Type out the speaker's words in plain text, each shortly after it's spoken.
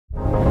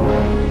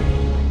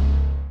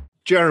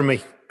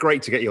Jeremy,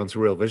 great to get you onto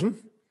Real Vision.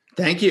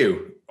 Thank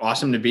you.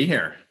 Awesome to be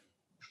here.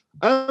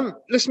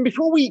 Listen,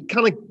 before we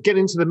kind of get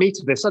into the meat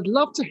of this, I'd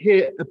love to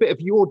hear a bit of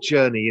your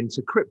journey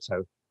into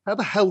crypto. How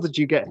the hell did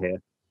you get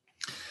here?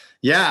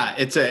 Yeah,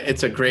 it's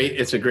a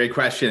great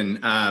question.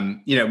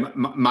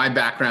 My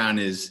background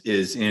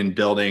is in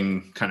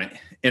building kind of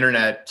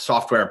internet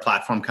software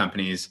platform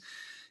companies,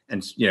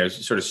 and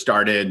sort of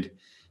started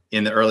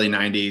in the early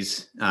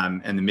 '90s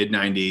and the mid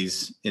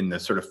 '90s in the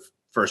sort of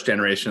first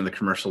generation of the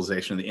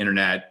commercialization of the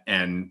internet,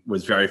 and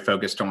was very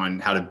focused on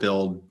how to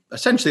build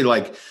essentially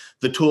like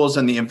the tools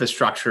and the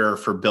infrastructure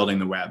for building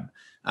the web.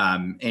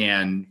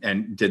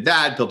 And did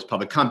that, built a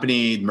public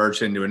company,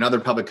 merged into another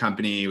public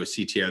company, was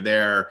CTO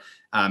there.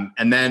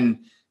 And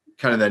then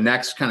kind of the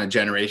next kind of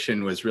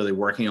generation was really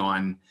working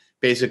on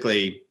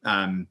basically,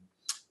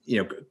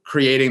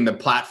 creating the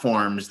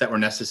platforms that were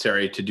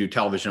necessary to do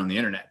television on the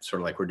internet,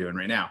 sort of like we're doing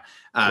right now.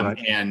 Right.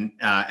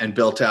 And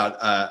built out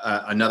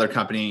another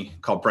company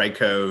called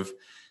Brightcove.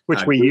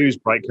 Which we use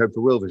Brightcove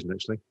for Real Vision,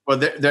 actually. Well,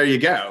 there you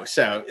go.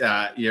 So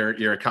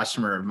you're a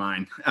customer of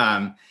mine.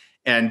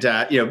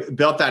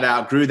 Built that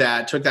out, grew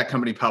that, took that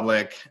company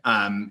public.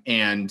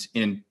 And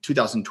in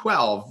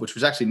 2012, which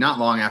was actually not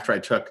long after I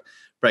took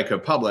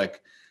Brightcove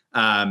public,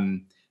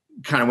 kind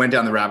of went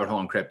down the rabbit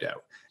hole in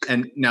crypto.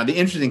 And now the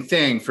interesting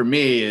thing for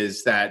me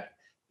is that,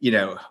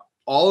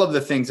 all of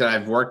the things that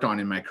I've worked on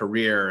in my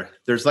career,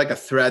 there's like a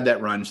thread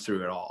that runs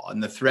through it all.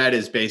 And the thread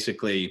is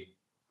basically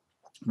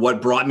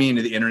what brought me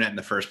into the internet in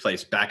the first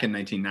place back in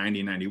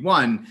 1990,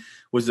 91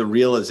 was the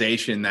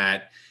realization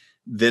that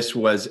this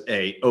was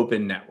an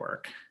open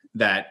network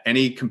that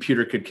any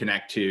computer could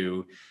connect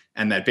to,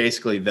 and that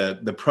basically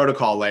the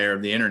protocol layer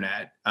of the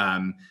internet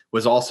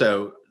was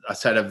also a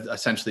set of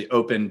essentially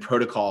open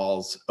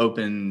protocols,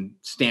 open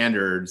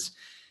standards,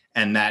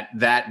 and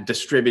that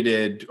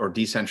distributed or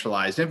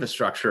decentralized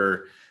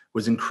infrastructure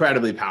was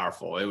incredibly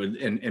powerful. It would,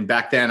 and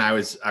back then I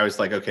was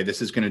like, okay,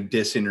 this is going to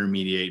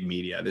disintermediate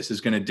media. This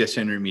is going to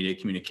disintermediate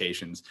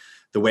communications.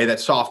 The way that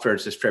software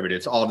is distributed,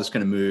 it's all just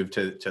going to move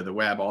to the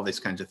web, all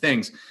these kinds of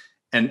things.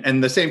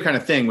 And the same kind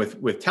of thing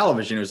with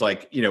television. It was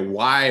like,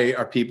 why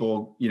are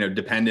people,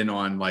 dependent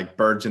on like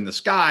birds in the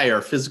sky or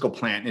a physical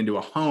plant into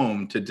a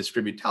home to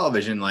distribute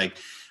television? Like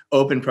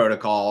open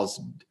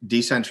protocols,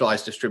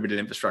 decentralized distributed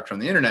infrastructure on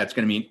the internet is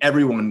going to mean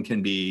everyone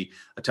can be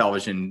a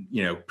television,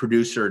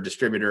 producer,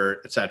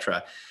 distributor, et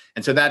cetera.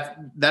 And so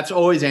that's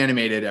always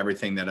animated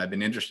everything that I've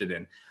been interested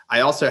in. I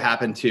also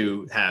happen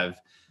to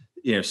have,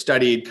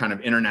 studied kind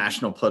of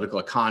international political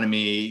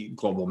economy,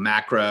 global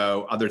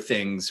macro, other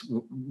things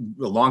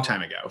a long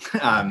time ago.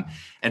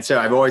 And so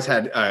I've always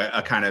had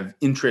a kind of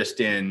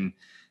interest in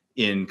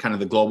kind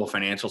of the global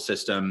financial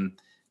system,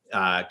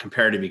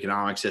 comparative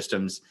economic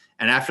systems.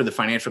 And after the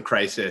financial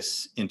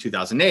crisis in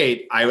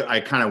 2008, I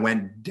kind of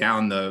went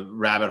down the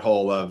rabbit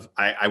hole of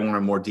I want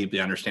to more deeply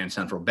understand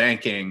central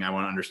banking. I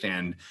want to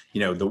understand,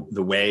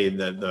 the way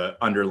the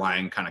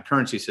underlying kind of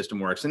currency system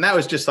works. And that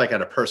was just like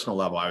at a personal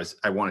level.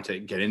 I wanted to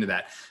get into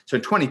that. So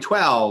in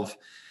 2012,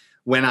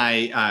 when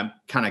I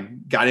kind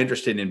of got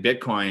interested in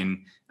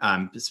Bitcoin,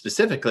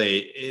 specifically,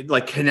 it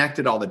like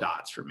connected all the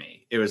dots for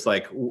me. It was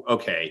like,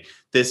 okay,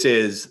 this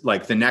is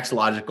like the next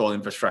logical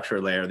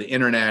infrastructure layer, the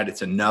internet.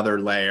 It's another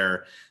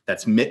layer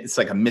it's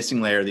like a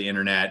missing layer of the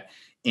internet.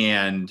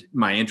 And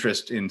my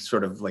interest in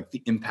sort of like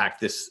the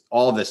impact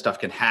all of this stuff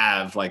can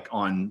have like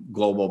on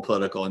global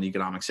political and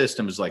economic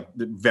systems, like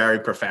very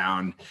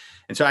profound.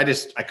 And so I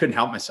couldn't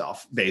help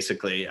myself.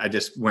 Basically, I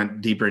just went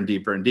deeper and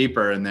deeper and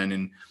deeper. And then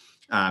in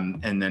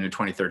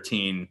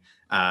 2013,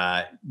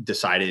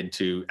 decided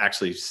to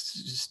actually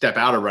step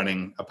out of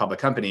running a public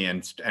company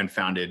and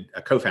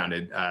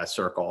co-founded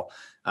Circle.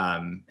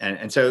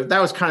 And so that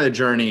was kind of the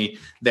journey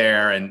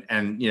there. And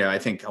I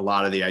think a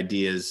lot of the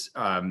ideas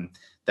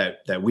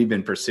that we've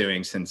been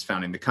pursuing since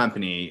founding the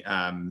company,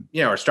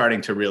 are starting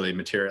to really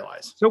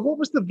materialize. So what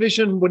was the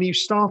vision when you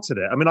started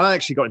it? I mean, I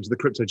actually got into the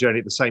crypto journey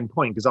at the same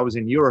point because I was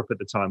in Europe at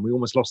the time. We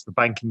almost lost the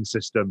banking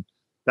system.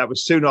 That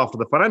was soon after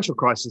the financial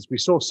crisis. We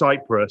saw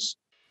Cyprus.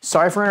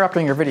 Sorry for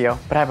interrupting your video,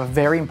 but I have a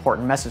very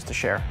important message to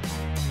share.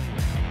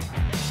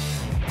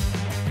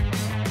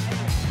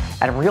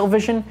 At Real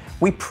Vision,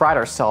 we pride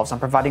ourselves on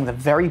providing the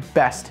very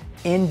best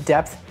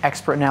in-depth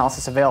expert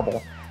analysis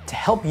available to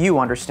help you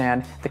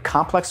understand the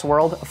complex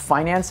world of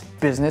finance,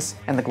 business,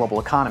 and the global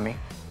economy.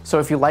 So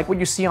if you like what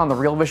you see on the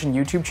Real Vision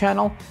YouTube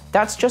channel,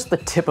 that's just the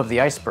tip of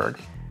the iceberg.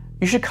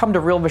 You should come to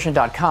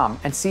realvision.com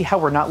and see how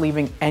we're not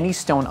leaving any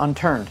stone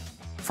unturned.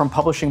 From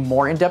publishing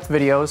more in-depth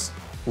videos,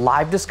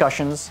 live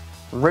discussions,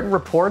 written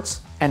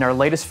reports, and our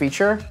latest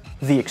feature,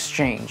 The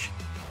Exchange,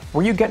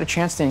 where you get a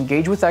chance to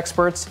engage with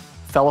experts,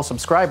 fellow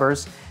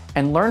subscribers,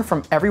 and learn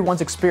from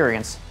everyone's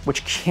experience,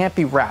 which can't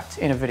be wrapped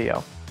in a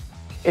video.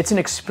 It's an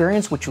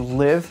experience which you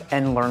live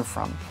and learn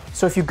from.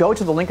 So if you go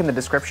to the link in the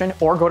description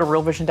or go to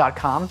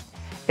realvision.com,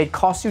 it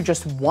costs you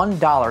just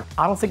 $1.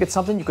 I don't think it's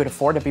something you could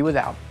afford to be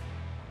without.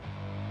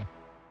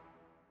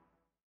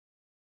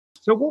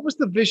 So what was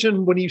the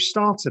vision when you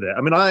started it?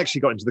 I mean, I actually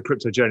got into the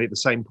crypto journey at the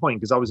same point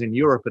because I was in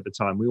Europe at the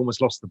time. We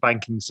almost lost the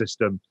banking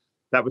system.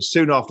 That was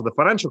soon after the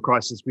financial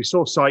crisis. We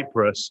saw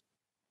Cyprus,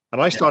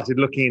 and I started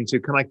looking into,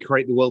 can I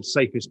create the world's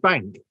safest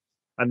bank?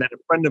 And then a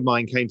friend of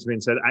mine came to me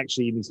and said,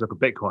 actually, you need to look at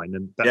Bitcoin.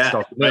 And that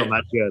started me on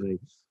that journey.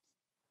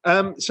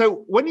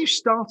 So when you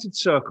started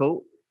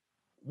Circle,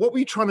 what were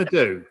you trying to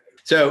do?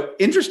 So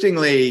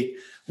interestingly,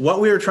 what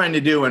we were trying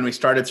to do when we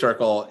started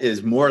Circle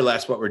is more or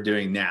less what we're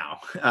doing now.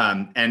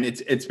 And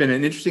it's been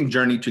an interesting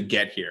journey to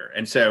get here.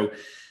 And so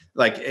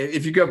like,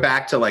 if you go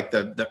back to like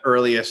the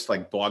earliest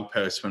like blog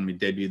posts when we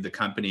debuted the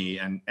company,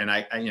 and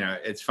I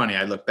it's funny,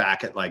 I look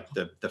back at like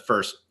the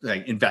first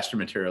like investor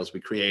materials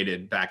we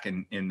created back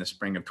in the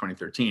spring of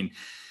 2013.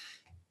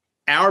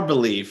 Our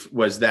belief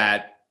was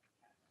that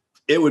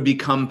it would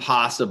become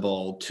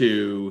possible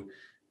to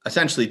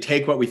essentially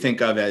take what we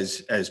think of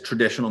as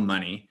traditional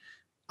money,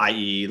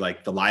 i.e.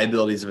 like the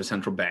liabilities of a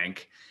central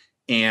bank,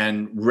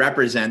 and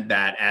represent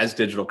that as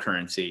digital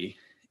currency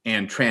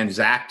and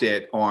transact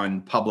it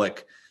on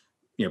public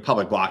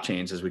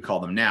blockchains, as we call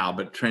them now,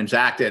 but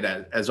transact it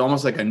as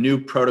almost like a new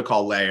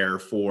protocol layer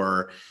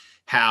for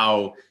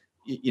how,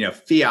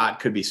 fiat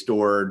could be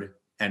stored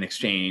and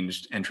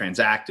exchanged and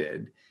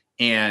transacted.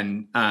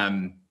 And,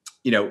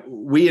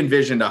 we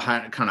envisioned a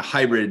kind of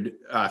hybrid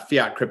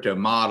fiat crypto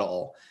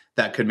model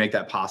that could make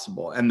that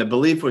possible. And the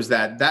belief was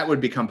that that would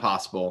become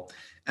possible,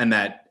 and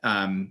that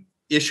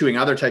issuing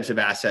other types of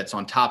assets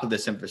on top of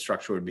this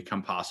infrastructure would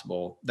become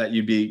possible, that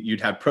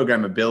you'd have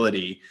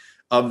programmability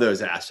of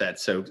those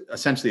assets. So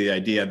essentially the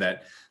idea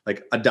that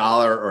like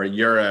 $1 or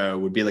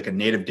 €1 would be like a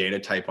native data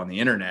type on the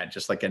internet,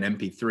 just like an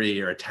MP3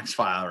 or a text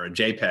file or a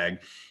JPEG,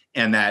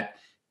 and that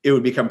it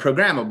would become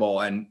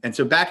programmable. And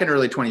so back in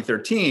early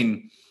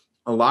 2013,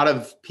 a lot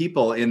of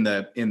people in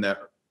the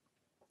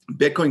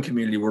Bitcoin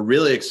community were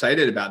really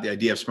excited about the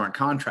idea of smart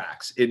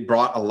contracts. It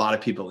brought a lot of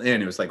people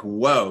in. It was like,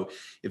 whoa,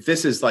 if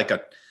this is like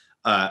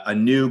a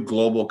new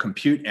global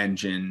compute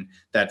engine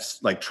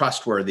that's like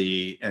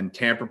trustworthy and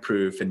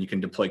tamper-proof, and you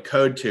can deploy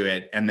code to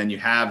it, and then you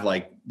have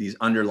like these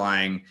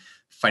underlying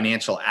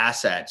financial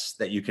assets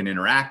that you can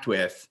interact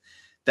with,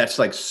 that's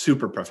like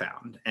super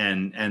profound.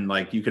 And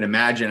like you can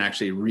imagine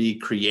actually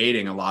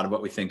recreating a lot of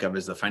what we think of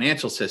as the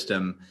financial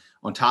system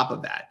on top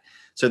of that.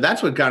 So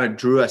that's what kind of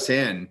drew us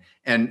in.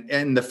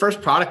 And the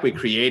first product we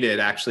created,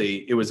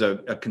 actually, it was a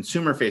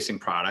consumer-facing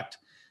product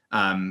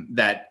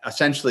that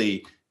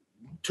essentially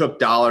took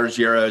dollars,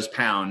 euros,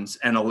 pounds,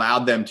 and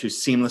allowed them to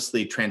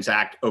seamlessly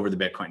transact over the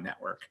Bitcoin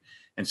network.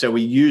 And so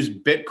we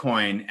used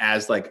Bitcoin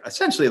as like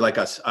essentially like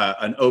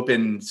an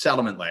open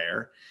settlement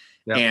layer.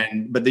 Yep.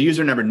 But the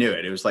user never knew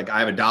it. It was like, I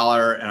have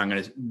 $1 and I'm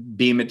going to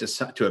beam it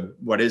to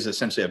what is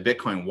essentially a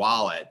Bitcoin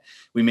wallet.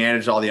 We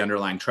managed all the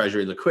underlying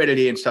treasury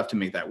liquidity and stuff to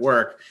make that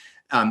work.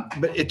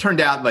 But it turned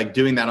out like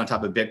doing that on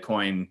top of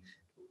Bitcoin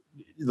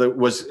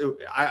was,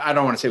 I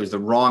don't want to say it was the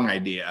wrong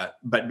idea,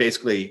 but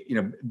basically,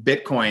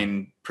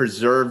 Bitcoin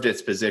preserved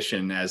its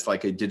position as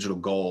like a digital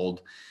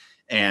gold.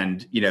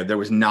 And, there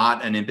was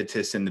not an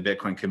impetus in the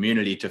Bitcoin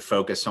community to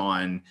focus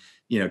on,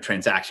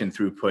 transaction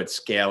throughput,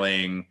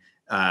 scaling,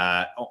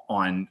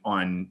 on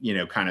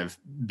kind of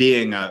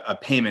being a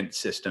payment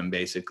system,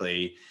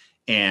 basically.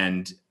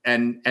 And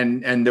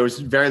there was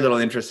very little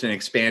interest in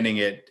expanding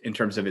it in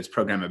terms of its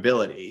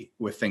programmability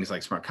with things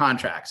like smart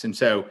contracts. And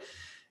so,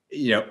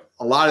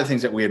 a lot of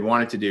things that we had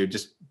wanted to do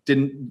just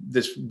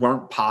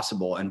weren't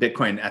possible. And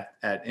Bitcoin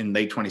in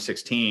late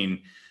 2016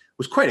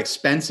 was quite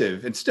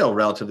expensive and still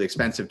relatively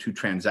expensive to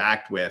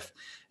transact with.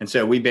 And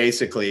so we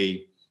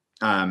basically,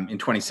 in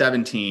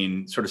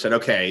 2017, sort of said,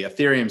 okay,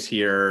 Ethereum's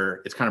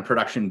here. It's kind of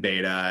production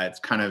beta. It's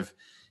kind of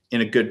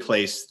in a good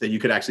place that you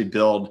could actually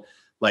build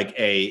like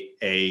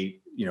a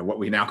what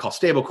we now call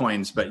stable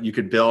coins, but you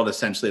could build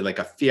essentially like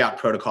a fiat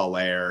protocol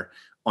layer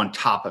on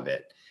top of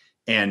it.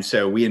 And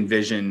so we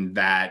envisioned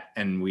that,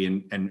 and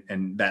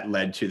that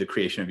led to the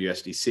creation of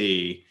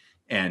USDC,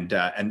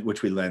 and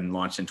which we then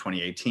launched in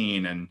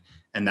 2018,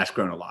 and that's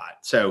grown a lot.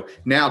 So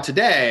now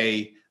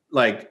today,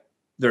 like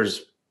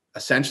there's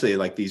essentially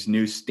like these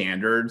new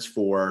standards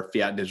for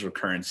fiat digital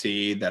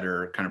currency that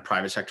are kind of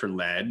private sector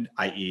led,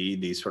 i.e.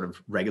 these sort of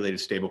regulated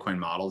stablecoin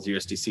models.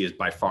 USDC is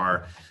by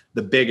far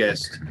the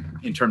biggest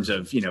in terms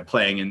of,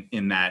 playing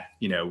in that,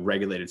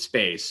 regulated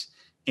space.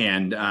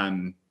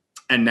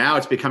 And now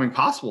it's becoming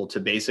possible to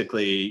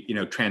basically,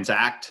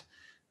 transact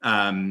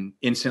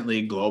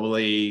instantly,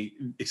 globally,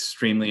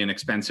 extremely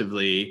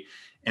inexpensively.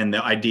 And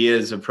the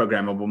ideas of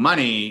programmable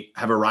money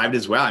have arrived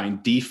as well. I mean,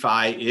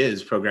 DeFi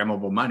is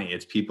programmable money.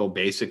 It's people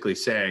basically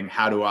saying,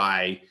 how do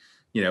I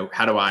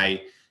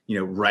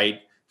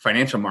write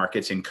financial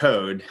markets in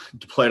code,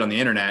 deploy it on the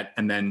internet,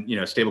 and then,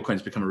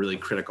 stablecoins become a really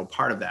critical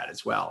part of that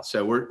as well.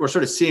 So we're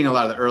sort of seeing a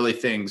lot of the early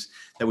things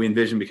that we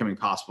envision becoming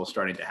possible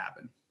starting to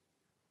happen.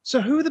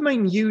 So who are the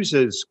main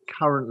users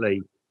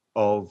currently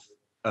of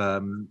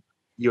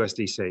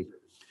USDC?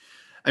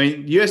 I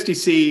mean,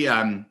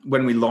 USDC,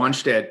 when we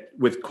launched it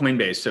with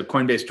Coinbase, so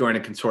Coinbase joined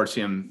a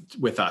consortium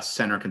with us,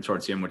 Center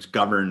Consortium, which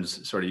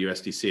governs sort of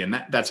USDC.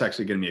 And that's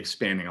actually going to be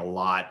expanding a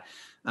lot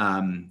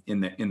in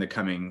the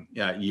coming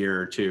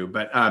year or two.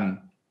 But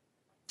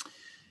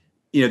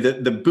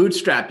the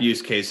bootstrap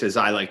use case, as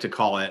I like to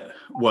call it,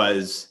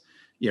 was,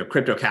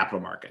 crypto capital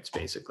markets,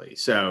 basically.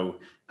 So,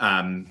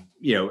 in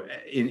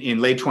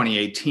late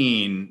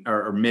 2018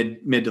 or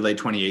mid to late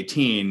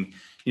 2018,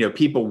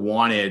 people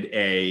wanted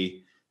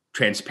a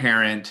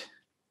transparent,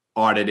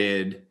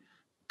 audited,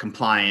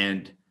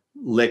 compliant,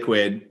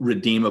 liquid,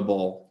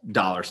 redeemable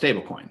dollar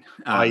stablecoin.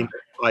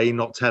 I.e.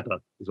 not Tether.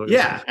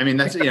 Yeah, I mean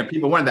that's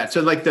people wanted that.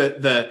 So like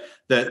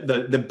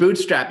the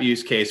bootstrap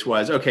use case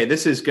was, okay,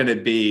 this is going to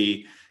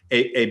be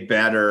a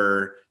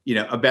better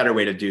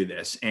way to do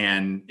this,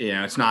 and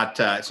it's not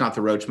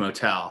the Roach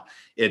Motel.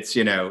 It's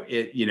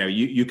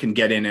you can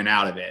get in and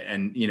out of it,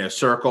 and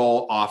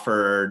Circle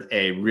offered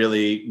a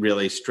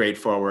really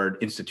straightforward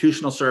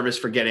institutional service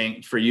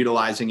for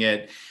utilizing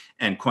it,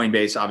 and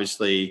Coinbase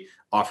obviously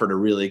offered a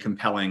really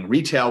compelling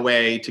retail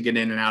way to get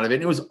in and out of it.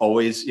 And it was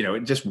always,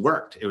 it just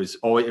worked. It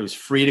was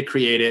free to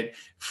create it,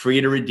 free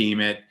to redeem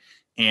it.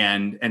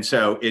 And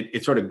so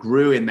it sort of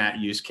grew in that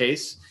use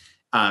case.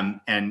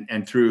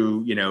 And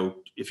through,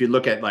 if you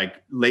look at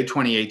like late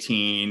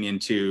 2018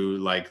 into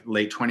like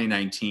late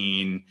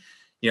 2019,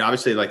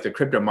 obviously like the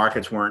crypto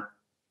markets weren't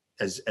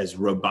as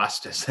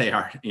robust as they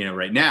are,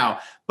 right now,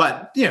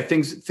 but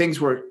things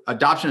were,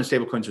 adoption of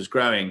stablecoins was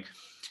growing.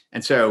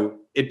 And so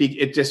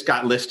it just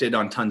got listed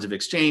on tons of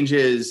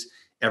exchanges.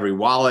 Every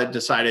wallet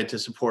decided to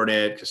support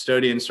it.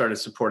 Custodians started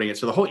supporting it.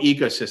 So the whole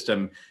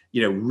ecosystem,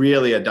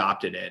 really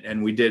adopted it.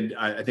 And we did,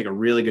 I think, a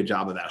really good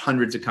job of that.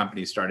 Hundreds of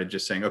companies started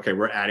just saying, okay,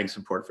 we're adding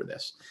support for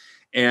this.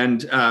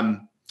 And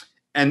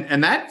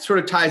that sort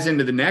of ties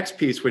into the next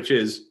piece, which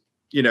is,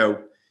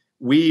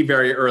 we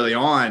very early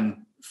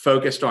on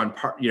focused on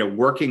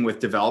working with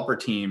developer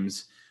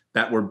teams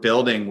that were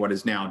building what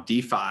is now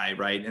DeFi,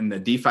 right? And the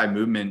DeFi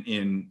movement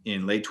in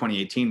late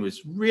 2018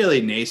 was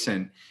really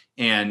nascent.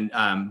 And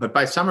but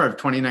by summer of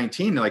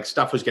 2019, like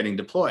stuff was getting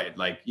deployed.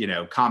 Like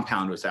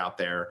Compound was out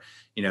there.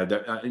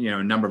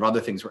 A number of other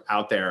things were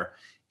out there.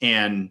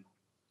 And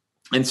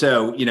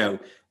so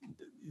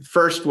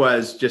first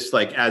was just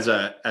like as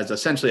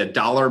essentially a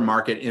dollar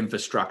market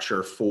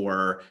infrastructure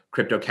for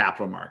crypto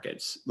capital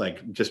markets,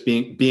 like just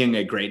being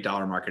a great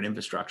dollar market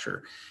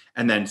infrastructure.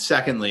 And then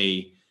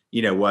secondly,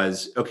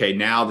 was, okay,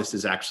 now this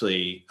is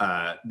actually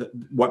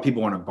what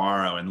people want to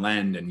borrow and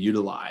lend and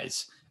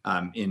utilize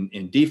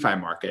in DeFi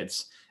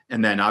markets.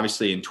 And then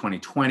obviously in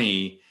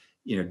 2020,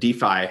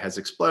 DeFi has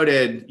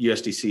exploded.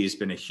 USDC has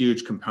been a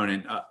huge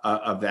component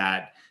of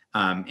that.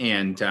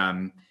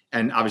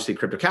 And obviously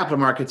crypto capital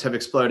markets have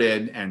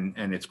exploded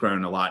and it's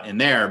grown a lot in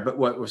there. But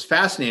what was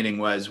fascinating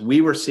was we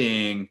were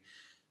seeing,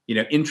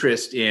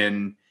 interest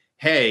in,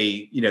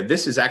 hey,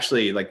 this is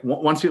actually like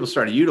once people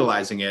started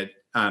utilizing it,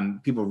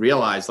 people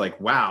realize like,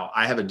 wow,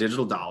 I have a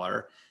digital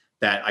dollar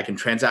that I can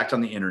transact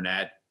on the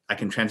internet. I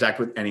can transact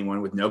with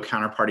anyone with no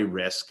counterparty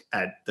risk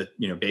at the,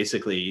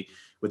 basically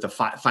with the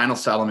final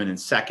settlement in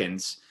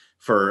seconds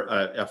for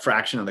a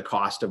fraction of the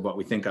cost of what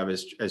we think of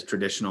as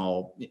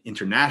traditional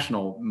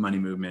international money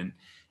movement.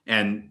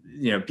 And,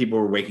 people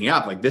were waking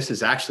up like, this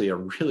is actually a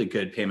really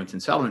good payments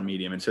and settlement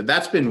medium. And so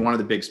that's been one of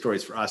the big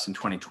stories for us in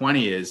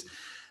 2020 is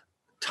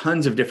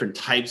tons of different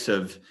types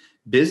of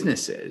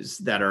businesses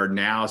that are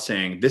now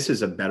saying this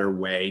is a better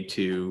way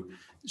to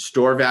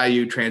store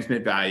value,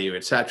 transmit value,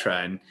 et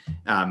cetera.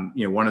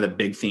 And, one of the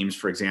big themes,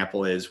 for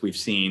example, is we've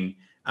seen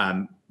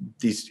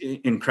these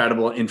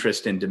incredible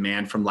interest and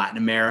demand from Latin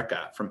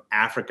America, from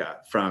Africa,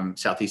 from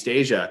Southeast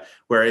Asia,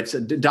 where it's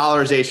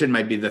dollarization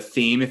might be the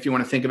theme if you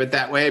want to think of it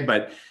that way.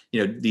 But,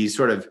 these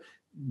sort of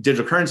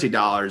digital currency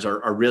dollars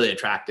are really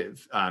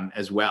attractive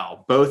as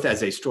well, both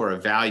as a store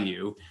of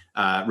value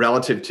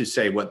relative to,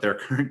 say, what their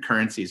current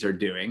currencies are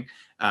doing.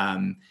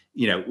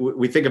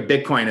 We think of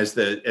Bitcoin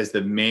as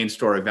the main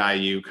store of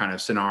value kind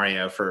of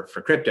scenario for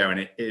crypto,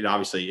 and it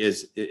obviously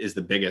is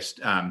the biggest.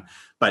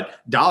 But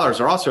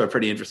dollars are also a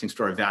pretty interesting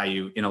store of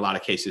value in a lot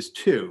of cases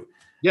too.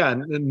 Yeah,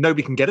 and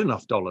nobody can get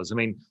enough dollars. I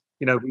mean,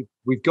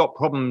 we've got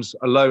problems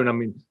alone. I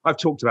mean, I've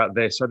talked about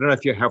this. I don't know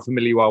how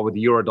familiar you are with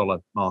the Eurodollar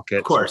market.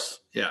 Of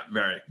course, yeah,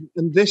 very.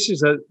 And this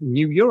is a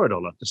new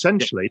Eurodollar,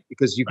 essentially,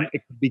 because it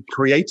can be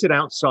created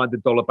outside the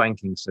dollar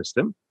banking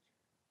system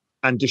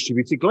and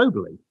distributed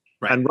globally.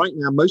 Right. And right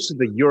now, most of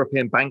the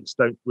European banks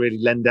don't really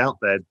lend out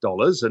their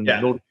dollars, and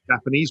nor do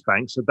Japanese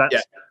banks. So that's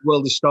the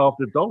world is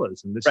starved of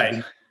dollars. And this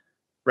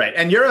Right.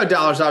 And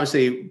Eurodollars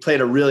obviously played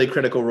a really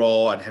critical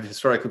role and have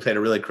historically played a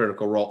really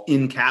critical role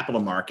in capital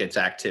markets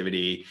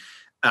activity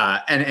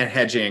and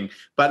hedging.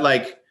 But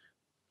like,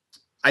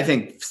 I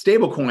think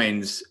stable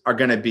coins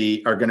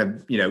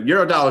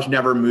Eurodollars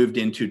never moved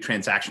into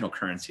transactional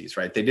currencies,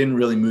 right? They didn't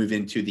really move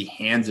into the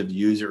hands of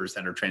users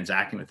that are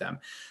transacting with them.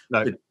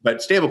 No.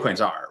 But stable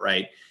coins are,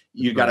 right?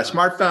 You got a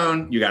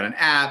smartphone, you got an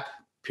app,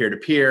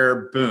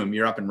 peer-to-peer, boom,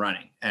 you're up and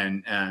running.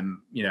 And,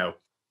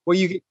 well,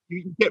 you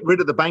get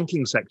rid of the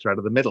banking sector out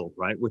of the middle,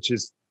 right? Which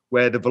is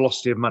where the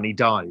velocity of money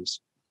dies.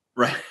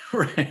 Right.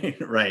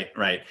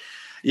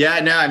 Yeah,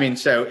 no, I mean,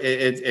 so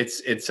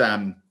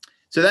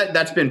so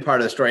that's been part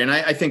of the story. And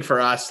I think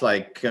for us,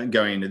 like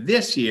going into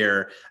this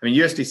year, I mean,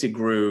 USDC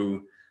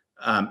grew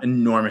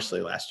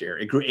enormously last year.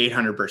 It grew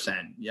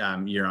 800%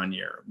 year on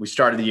year. We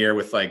started the year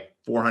with like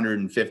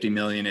 450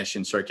 million-ish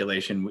in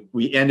circulation.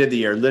 We ended the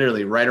year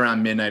literally right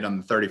around midnight on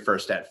the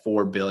 31st at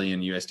 4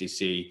 billion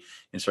USDC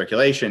in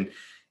circulation.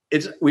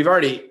 We've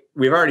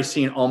already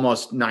seen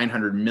almost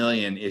 900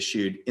 million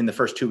issued in the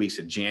first 2 weeks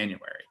of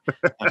January.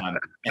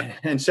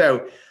 And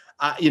so,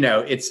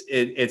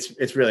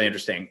 it's really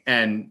interesting.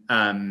 And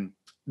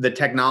the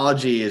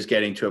technology is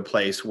getting to a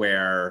place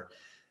where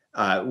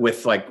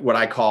with like what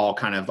I call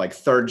kind of like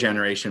third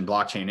generation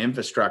blockchain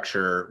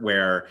infrastructure,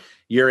 where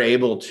you're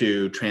able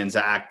to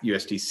transact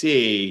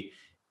USDC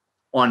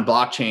on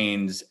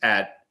blockchains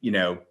at,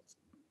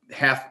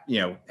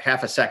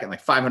 half a second,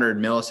 like 500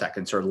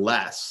 milliseconds or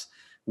less,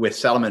 with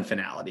settlement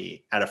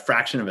finality at a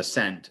fraction of a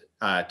cent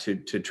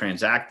to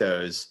transact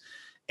those.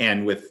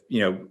 And with,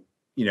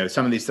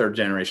 some of these third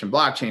generation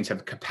blockchains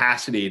have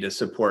capacity to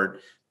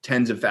support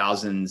tens of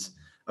thousands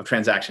of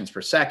transactions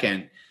per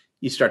second.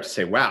 You start to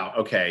say, wow,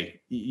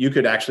 okay, you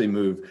could actually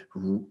move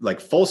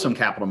like fulsome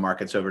capital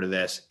markets over to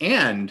this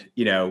and,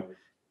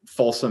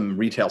 fulsome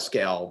retail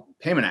scale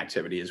payment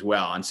activity as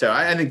well. And so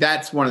I think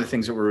that's one of the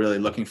things that we're really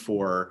looking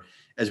for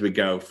as we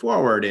go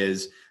forward,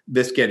 is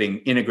this getting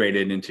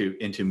integrated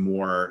into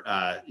more,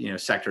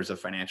 sectors of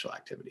financial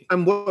activity.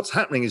 And what's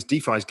happening is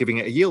DeFi is giving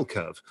it a yield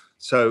curve.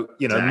 So,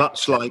 Exactly.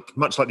 much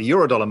like the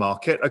Eurodollar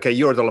market, okay,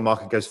 Eurodollar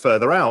market goes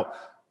further out,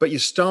 but you're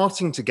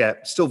starting to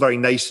get still very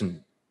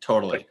nascent.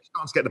 Totally. You're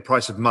starting to get the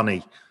price of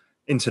money,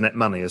 internet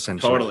money,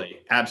 essentially.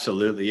 Totally.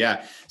 Absolutely.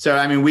 Yeah. So,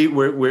 I mean,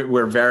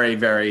 we're very,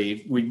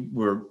 very,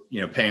 we're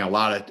paying a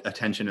lot of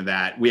attention to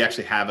that. We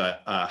actually have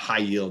a high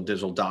yield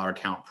digital dollar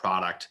account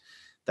product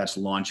that's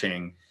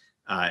launching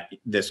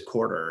this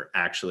quarter.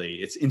 Actually,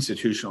 it's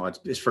institutional.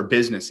 It's for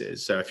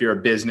businesses. So if you're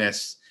a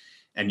business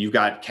and you've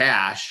got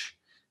cash,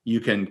 you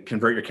can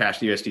convert your cash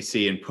to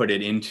USDC and put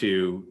it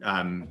into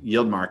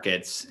yield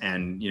markets.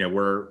 And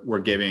we're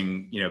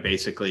giving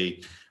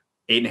basically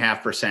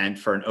 8.5%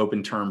 for an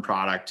open term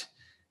product,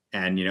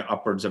 and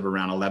upwards of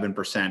around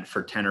 11%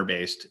 for tenor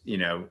based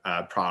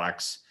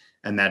products.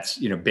 And that's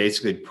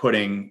basically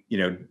putting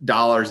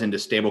dollars into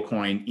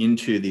stablecoin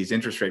into these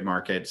interest rate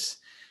markets.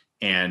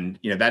 And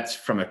that's,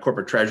 from a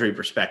corporate treasury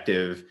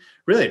perspective,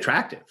 really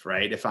attractive,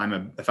 right? If I'm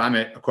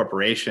a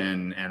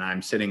corporation and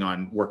I'm sitting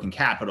on working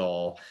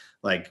capital,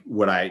 like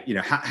would I,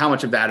 how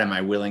much of that am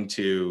I willing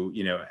to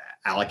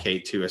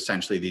allocate to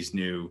essentially these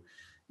new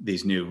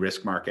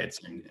risk markets?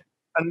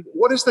 And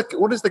what is the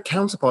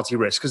counterparty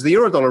risk? Because the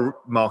Eurodollar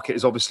market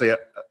is obviously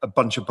a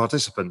bunch of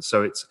participants,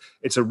 so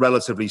it's a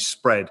relatively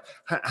spread.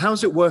 How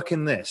does it work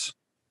in this?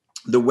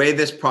 The way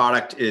this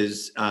product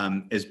is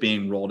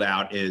being rolled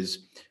out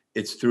is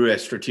it's through a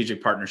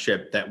strategic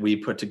partnership that we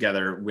put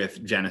together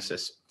with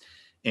Genesis.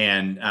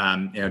 And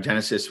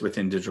Genesis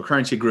within Digital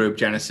Currency Group.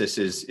 Genesis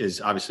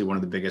is obviously one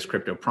of the biggest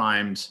crypto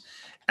primes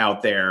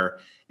out there,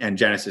 and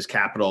Genesis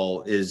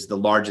Capital is the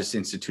largest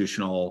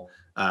institutional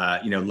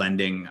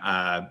lending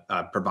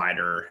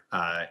provider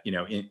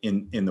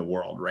in the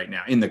world right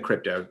now in the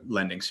crypto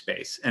lending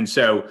space. And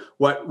so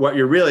what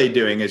you're really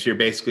doing is you're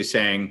basically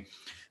saying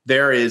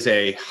there is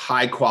a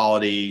high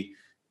quality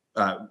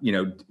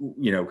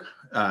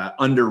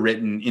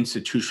underwritten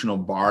institutional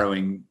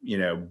borrowing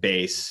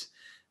base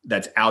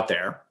that's out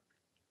there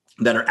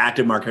that are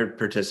active market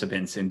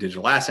participants in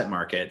digital asset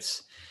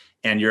markets,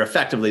 and you're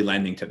effectively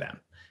lending to them.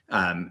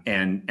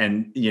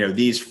 And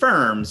these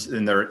firms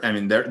and their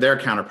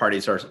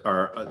counterparties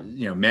are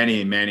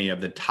many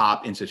of the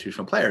top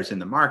institutional players in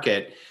the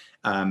market.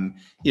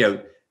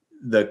 The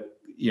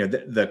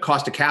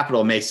cost of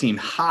capital may seem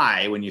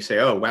high when you say,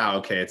 oh wow,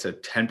 okay, it's a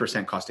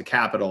 10% cost of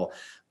capital,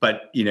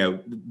 but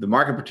the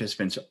market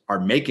participants are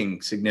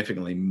making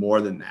significantly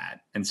more than that.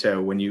 And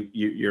so when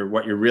you're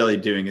what you're really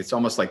doing, it's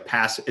almost like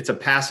it's a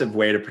passive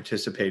way to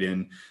participate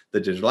in the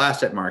digital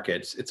asset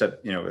markets. It's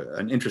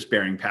an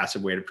interest-bearing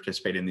passive way to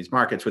participate in these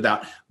markets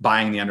without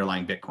buying the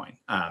underlying Bitcoin.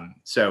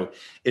 So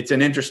it's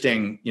an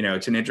interesting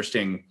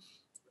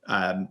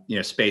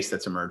space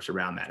that's emerged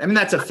around that. I mean,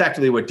 that's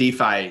effectively what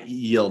DeFi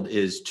yield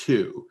is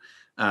too.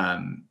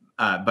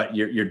 But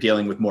you're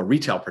dealing with more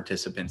retail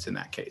participants in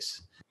that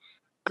case.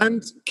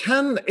 And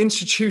can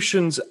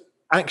institutions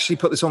actually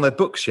put this on their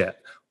books yet?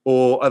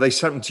 Or are they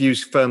starting to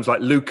use firms like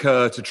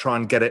Luca to try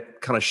and get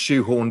it kind of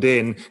shoehorned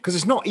in? Because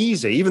it's not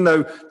easy, even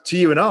though to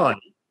you and I,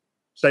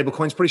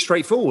 stablecoin's pretty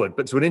straightforward,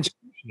 but to an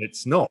institution,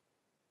 it's not.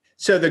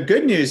 So the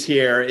good news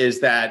here is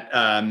that,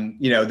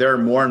 there are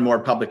more and more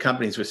public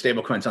companies with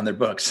stablecoins on their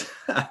books.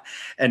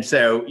 And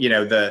so,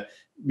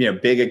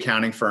 big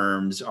accounting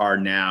firms are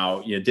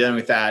now, dealing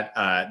with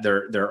that.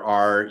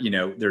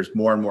 There's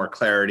more and more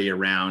clarity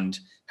around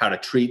how to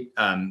treat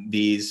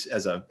these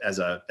as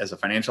a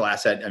financial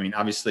asset. I mean,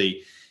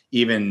 obviously,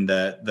 even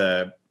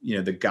the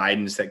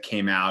guidance that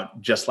came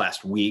out just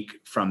last week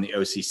from the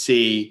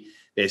OCC,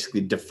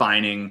 basically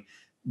defining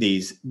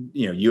these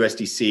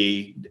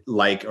USDC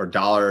like or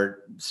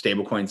dollar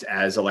stablecoins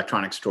as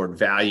electronic stored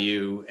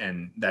value,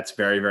 and that's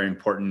very, very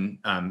important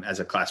as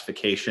a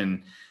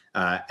classification.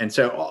 And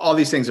so all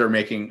these things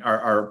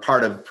are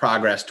part of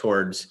progress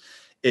towards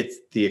it's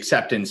the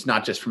acceptance,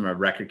 not just from a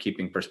record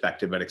keeping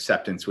perspective, but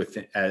acceptance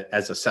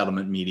as a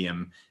settlement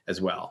medium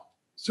as well.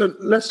 So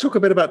let's talk a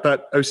bit about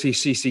that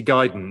OCCC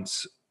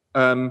guidance.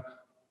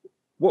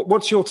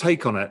 What's your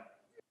take on it?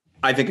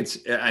 I think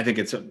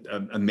it's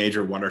a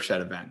major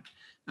watershed event,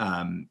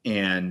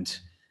 and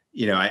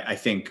I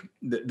think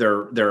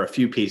there are a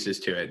few pieces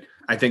to it.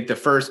 I think the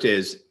first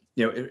is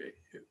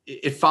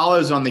it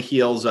follows on the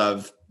heels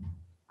of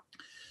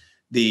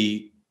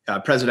the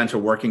presidential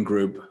working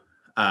group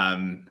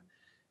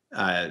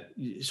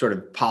sort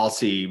of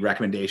policy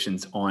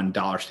recommendations on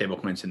dollar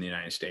stablecoins in the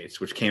United States,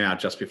 which came out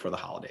just before the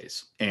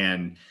holidays,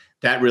 and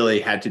that really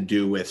had to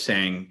do with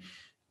saying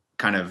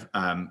kind of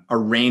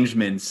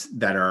arrangements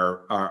that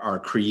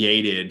are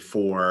created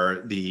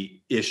for the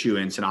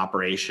issuance and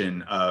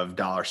operation of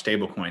dollar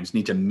stablecoins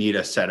need to meet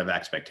a set of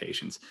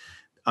expectations.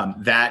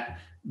 That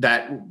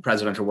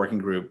presidential working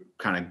group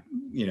kind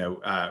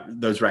of,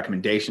 those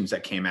recommendations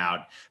that came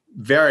out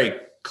very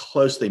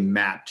closely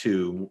mapped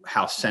to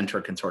how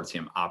Center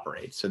Consortium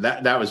operates. So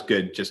that was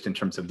good, just in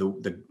terms of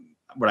the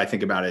what I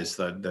think about is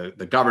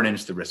the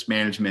governance, the risk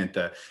management,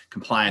 the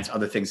compliance,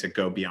 other things that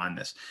go beyond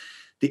this.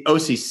 The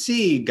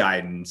OCC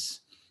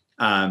guidance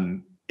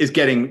is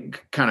getting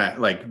kind of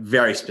like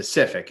very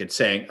specific. It's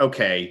saying,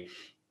 okay,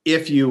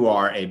 if you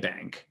are a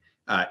bank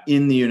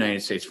in the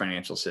United States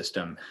financial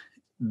system,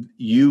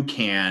 you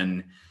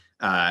can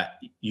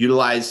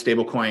utilize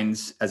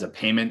stablecoins as a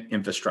payment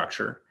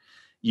infrastructure.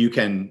 You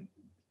can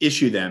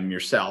issue them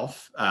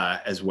yourself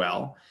as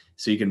well.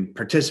 So you can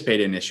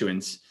participate in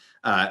issuance,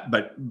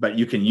 but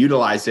you can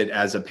utilize it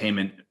as a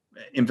payment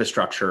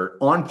infrastructure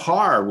on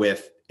par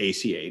with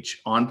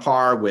ACH, on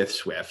par with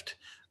SWIFT,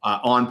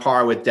 on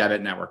par with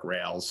debit network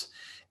rails.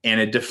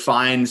 And it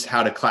defines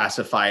how to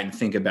classify it and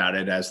think about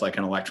it as like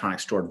an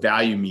electronic stored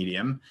value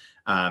medium.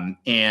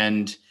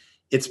 And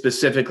it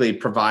specifically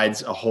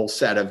provides a whole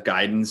set of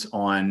guidance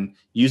on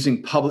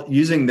using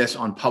this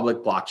on public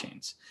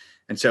blockchains.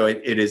 And so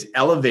it is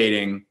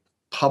elevating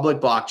public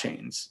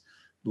blockchains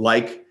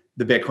like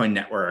the Bitcoin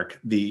network,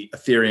 the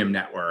Ethereum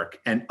network,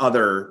 and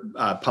other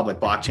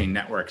public blockchain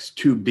networks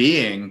to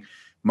being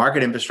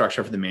market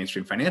infrastructure for the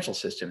mainstream financial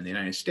system in the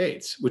United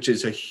States, which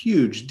is a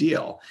huge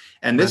deal.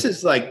 And this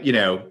is like,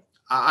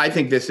 I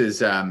think this is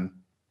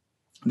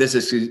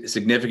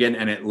significant,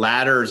 and it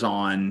ladders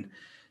on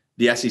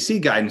the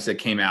SEC guidance that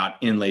came out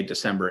in late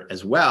December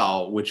as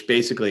well, which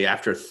basically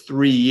after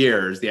 3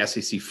 years, the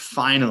SEC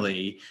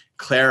finally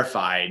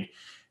clarified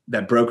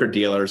that broker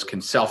dealers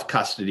can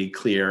self-custody,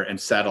 clear, and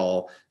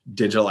settle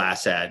digital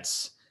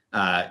assets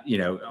around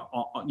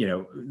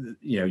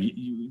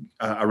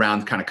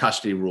kind of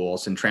custody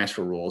rules and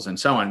transfer rules and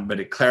so on. But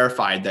it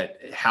clarified that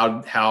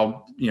how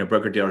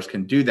broker dealers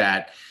can do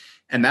that.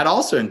 And that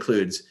also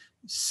includes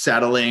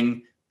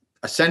settling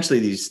essentially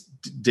these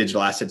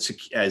digital assets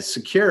as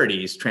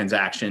securities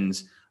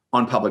transactions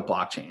on public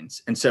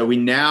blockchains. And so we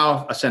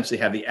now essentially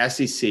have the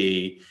SEC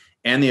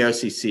and the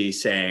OCC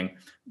saying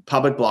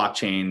public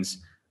blockchains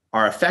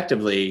are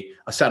effectively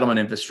a settlement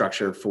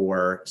infrastructure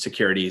for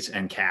securities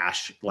and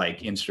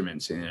cash-like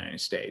instruments in the United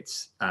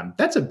States.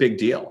 That's a big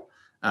deal.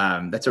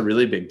 That's a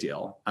really big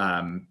deal.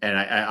 And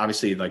I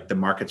obviously, like, the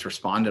markets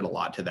responded a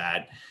lot to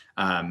that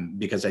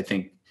because I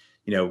think,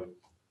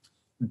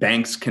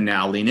 banks can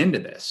now lean into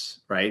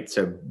this, right?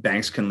 So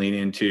banks can lean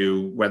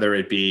into whether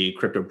it be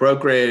crypto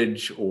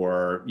brokerage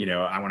or,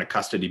 I want to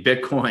custody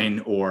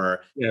Bitcoin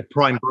or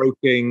prime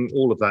broking,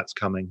 all of that's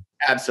coming.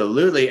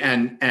 Absolutely.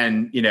 And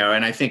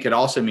I think it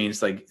also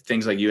means like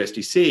things like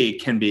USDC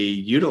can be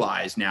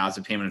utilized now as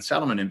a payment and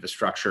settlement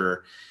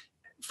infrastructure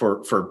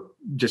for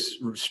just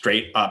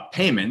straight up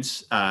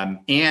payments,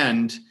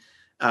 and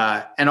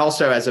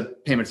also as a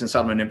payments and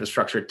settlement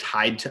infrastructure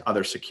tied to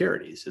other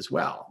securities as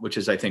well, which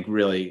is, I think,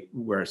 really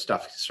where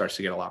stuff starts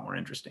to get a lot more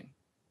interesting.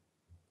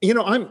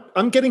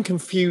 I'm getting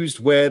confused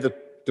where the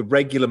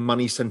regular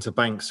money center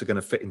banks are going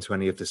to fit into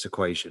any of this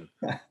equation.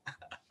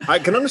 I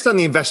can understand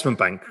the investment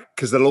bank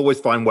because they'll always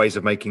find ways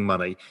of making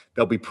money.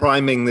 They'll be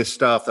priming this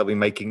stuff. They'll be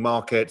making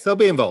markets. They'll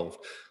be involved.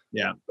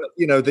 Yeah. But,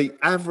 the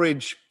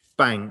average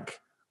bank,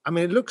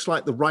 it looks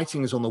like the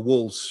writing is on the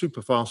wall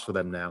super fast for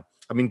them now.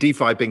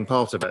 DeFi being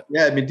part of it.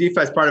 Yeah,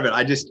 DeFi is part of it.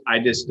 I do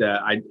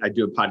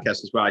a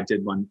podcast as well. I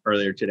did one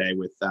earlier today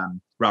with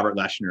Robert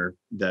Leshner,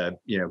 the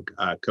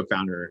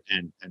co-founder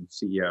and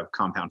CEO of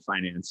Compound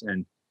Finance,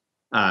 and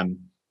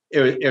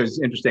it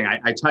was interesting.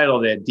 I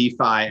titled it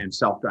 "DeFi and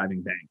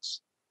Self-Driving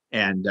Banks,"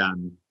 and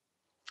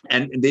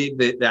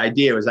the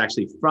idea was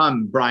actually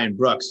from Brian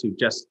Brooks, who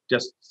just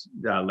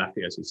left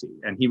the OCC,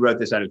 and he wrote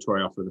this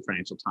editorial for the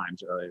Financial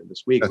Times earlier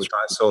this week. That's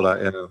right, I saw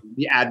that. Yeah,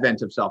 the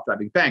advent of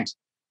self-driving banks.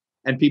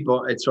 And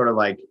people, it's sort of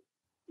like,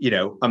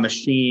 a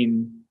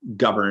machine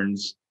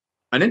governs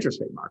an interest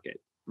rate market,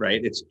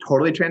 right? It's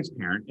totally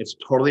transparent. It's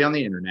totally on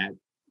the internet.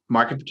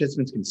 Market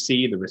participants can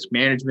see the risk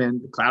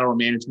management, the collateral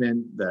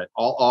management,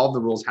 all the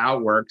rules, how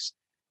it works,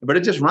 but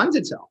it just runs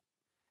itself.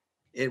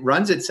 It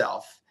runs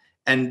itself.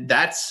 And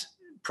that's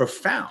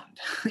profound.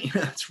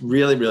 It's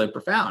really, really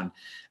profound.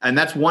 And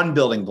that's one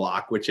building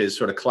block, which is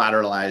sort of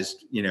collateralized,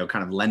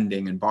 kind of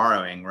lending and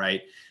borrowing,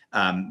 right?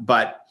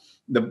 But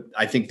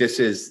I think this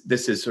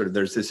is sort of,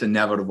 there's this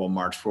inevitable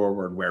march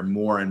forward where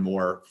more and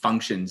more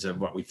functions of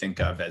what we think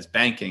of as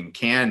banking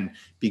can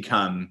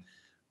become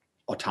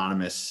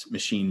autonomous,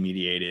 machine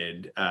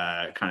mediated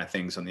kind of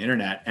things on the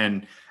internet.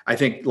 And I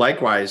think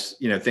likewise,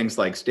 things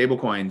like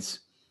stablecoins,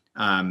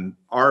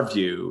 our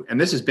view, and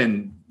this has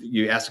been,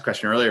 you asked a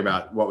question earlier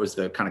about what was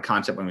the kind of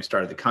concept when we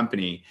started the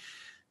company.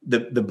 The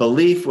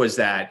belief was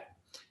that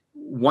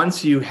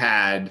once you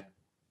had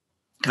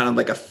kind of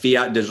like a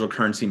fiat digital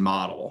currency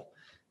model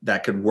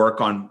that could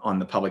work on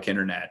the public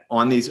internet,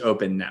 on these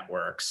open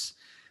networks,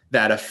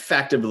 that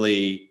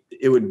effectively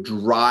it would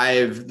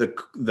drive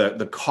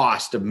the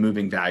cost of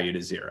moving value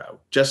to zero.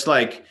 Just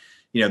like,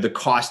 the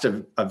cost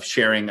of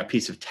sharing a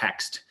piece of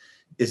text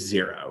is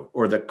zero,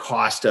 or the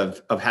cost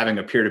of having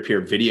a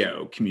peer-to-peer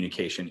video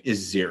communication is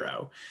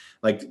zero.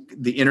 Like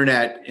the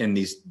internet and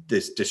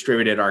this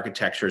distributed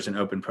architectures and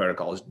open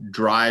protocols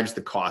drives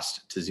the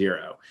cost to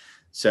zero.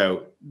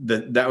 So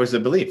that was the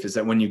belief, is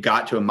that when you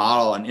got to a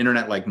model, an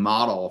internet-like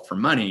model for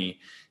money,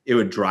 it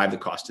would drive the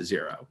cost to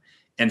zero.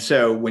 And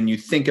so when you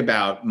think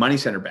about money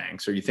center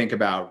banks, or you think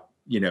about,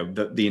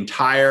 the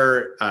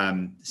entire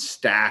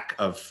stack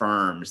of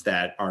firms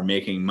that are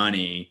making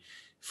money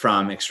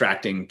from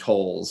extracting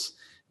tolls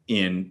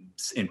in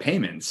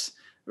payments,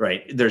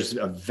 right? There's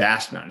a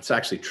vast amount. It's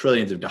actually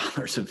trillions of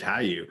dollars of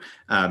value.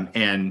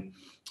 And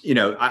you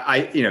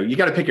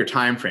got to pick your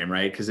time frame,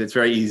 right? Because it's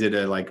very easy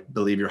to like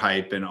believe your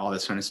hype and all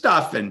this kind of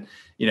stuff. And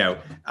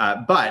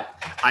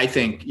but I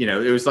think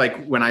it was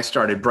like when I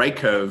started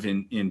Brightcove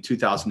in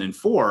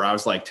 2004, I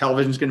was like,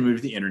 television's going to move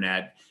to the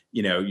internet.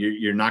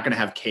 You're not going to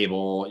have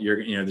cable.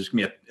 There's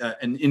going to be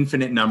an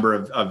infinite number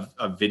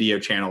of video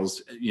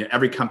channels.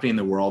 Every company in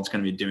the world is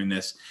going to be doing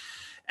this,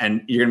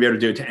 and you're going to be able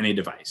to do it to any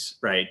device,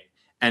 right?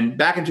 And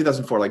back in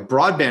 2004, like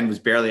broadband was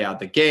barely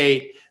out the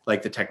gate.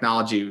 Like the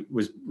technology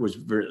was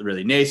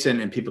really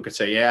nascent, and people could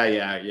say,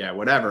 yeah,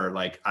 whatever.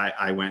 Like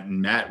I went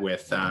and met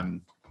with,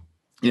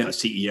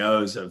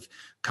 CEOs of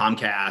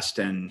Comcast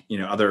and,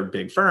 other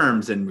big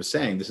firms, and was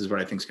saying, this is what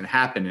I think is going to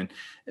happen. And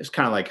it's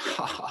kind of like,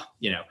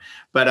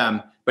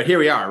 but here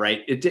we are,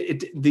 right?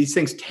 These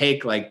things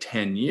take like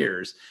 10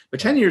 years, but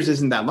 10 years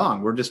isn't that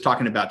long. We're just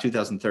talking about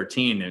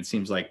 2013, and it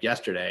seems like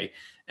yesterday.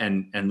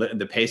 And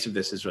the pace of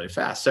this is really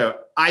fast. So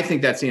I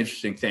think that's the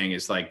interesting thing,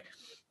 is like,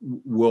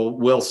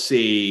 we'll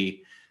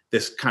see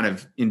this kind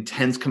of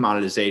intense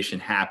commoditization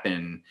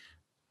happen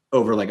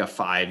over like a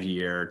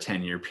 5-year,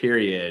 10-year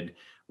period,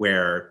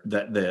 where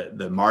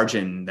the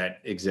margin that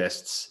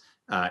exists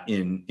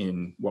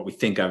in what we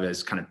think of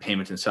as kind of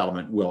payments and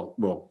settlement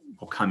will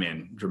come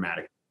in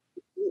dramatically.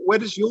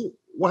 What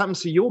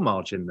happens to your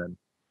margin then?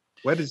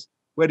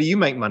 Where do you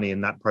make money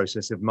in that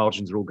process if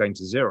margins are all going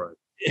to zero?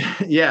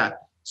 Yeah.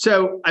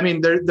 So, I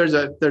mean, there's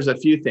a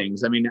few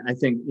things. I mean, I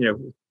think,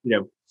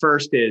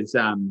 first is,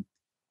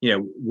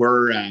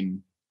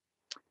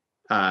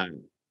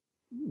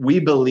 we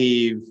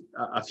believe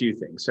a few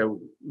things. So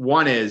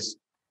one is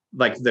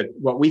like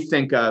what we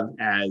think of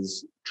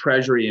as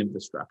treasury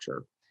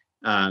infrastructure,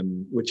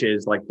 which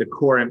is like the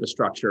core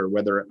infrastructure,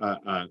 whether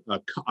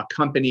a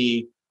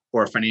company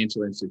or a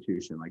financial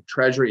institution, like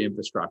treasury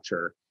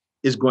infrastructure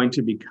is going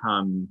to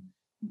become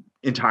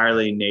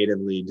entirely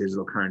natively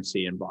digital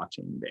currency and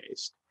blockchain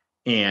based.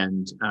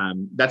 And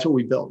that's what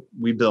we build.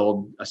 We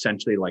build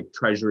essentially like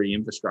treasury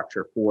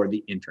infrastructure for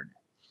the internet.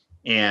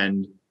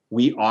 And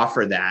we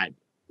offer that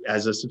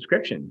as a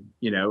subscription.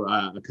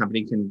 A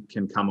company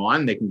can come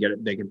on, they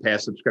can pay a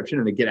subscription,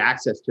 and they get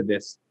access to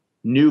this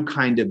new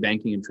kind of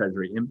banking and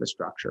treasury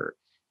infrastructure.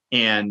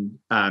 And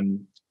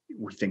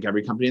we think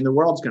every company in the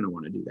world is going to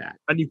want to do that.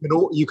 And you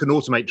can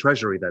automate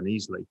treasury then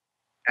easily.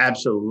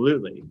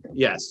 Absolutely.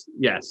 Yes.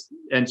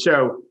 And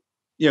so,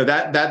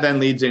 that then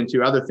leads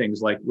into other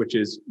things, like, which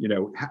is,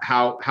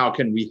 how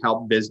can we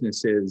help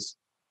businesses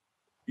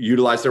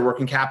utilize their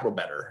working capital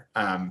better,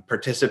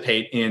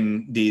 participate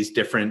in these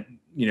different,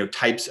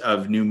 types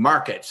of new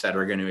markets that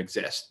are going to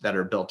exist that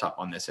are built up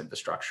on this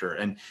infrastructure,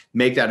 and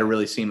make that a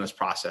really seamless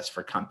process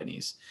for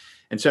companies.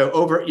 And so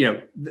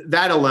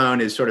that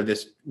alone is sort of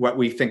this, what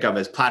we think of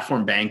as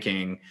platform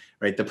banking,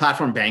 right? The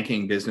platform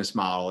banking business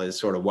model is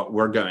sort of what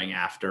we're going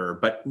after,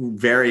 but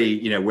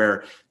very,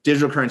 where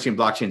digital currency and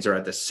blockchains are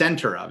at the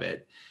center of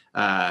it,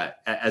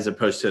 as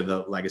opposed to the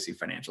legacy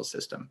financial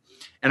system.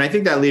 And I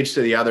think that leads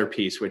to the other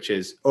piece, which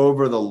is,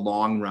 over the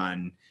long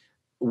run,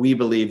 we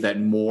believe that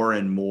more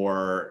and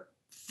more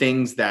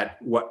things that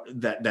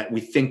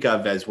we think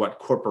of as what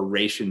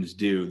corporations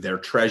do, their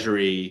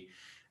treasury,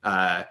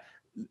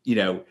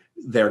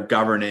 their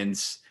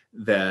governance,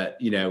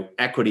 the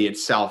equity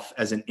itself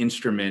as an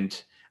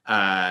instrument,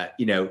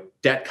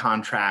 debt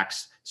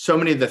contracts, so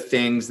many of the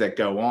things that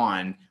go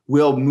on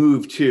will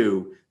move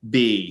to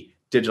be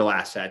digital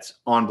assets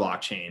on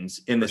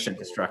blockchains in this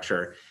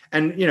infrastructure.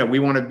 And we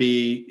want to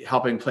be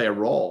helping play a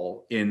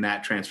role in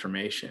that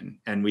transformation.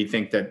 And we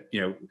think that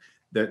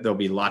there'll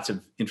be lots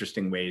of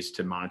interesting ways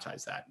to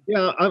monetize that.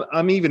 Yeah,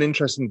 I'm even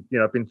interested.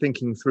 I've been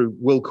thinking through: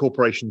 will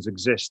corporations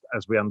exist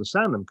as we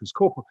understand them? Because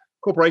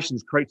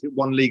corporations created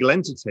one legal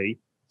entity,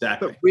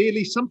 Exactly. but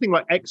really something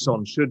like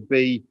Exxon should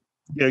be.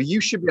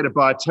 You should be able to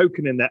buy a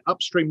token in their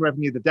upstream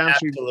revenue, the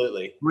downstream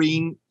Absolutely.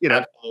 green.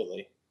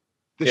 Absolutely.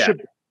 So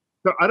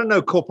I don't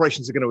know.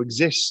 Corporations are going to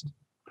exist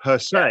per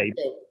se.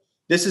 Yeah.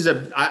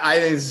 So I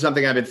think this is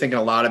something I've been thinking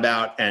a lot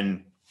about,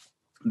 and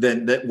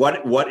then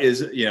what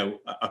is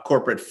a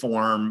corporate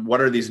form? What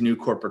are these new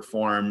corporate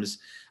forms?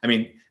 I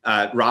mean,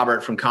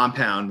 Robert from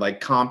Compound, like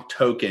Comp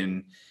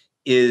Token,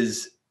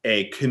 is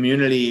a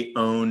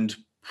community-owned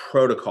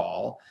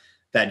protocol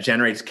that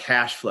generates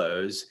cash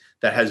flows,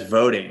 that has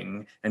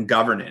voting and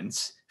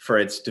governance for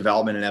its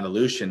development and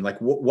evolution. Like,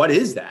 what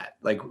is that?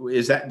 Like,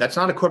 that's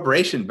not a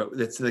corporation, but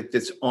it's like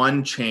this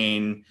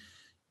on-chain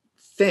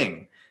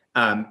thing.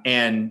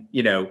 And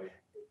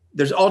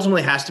there's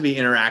ultimately has to be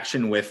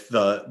interaction with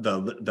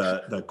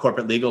the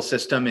corporate legal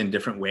system in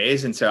different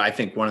ways. And so I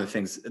think one of the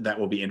things that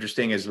will be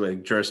interesting is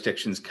like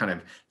jurisdictions kind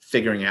of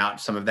figuring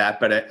out some of that.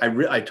 But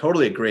I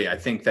totally agree. I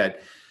think that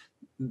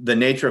the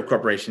nature of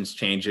corporations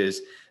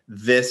changes.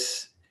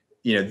 This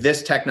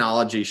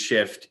technology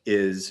shift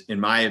is, in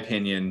my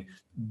opinion,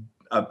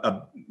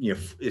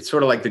 it's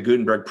sort of like the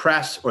Gutenberg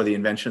press or the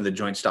invention of the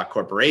joint stock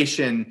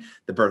corporation,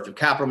 the birth of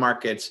capital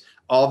markets,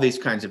 all these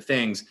kinds of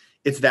things.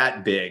 It's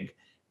that big.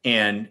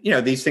 And,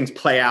 these things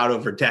play out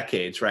over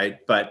decades, right?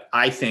 But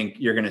I think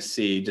you're going to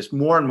see just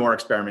more and more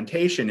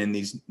experimentation in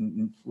these,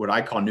 what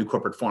I call new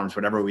corporate forms,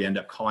 whatever we end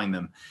up calling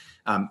them,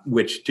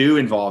 which do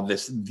involve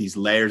these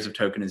layers of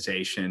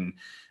tokenization,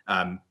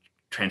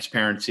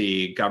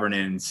 transparency,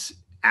 governance,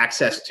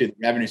 access to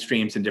revenue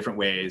streams in different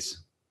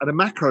ways. At a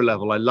macro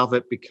level, I love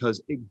it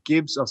because it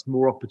gives us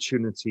more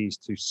opportunities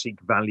to seek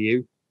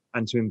value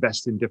and to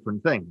invest in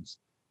different things.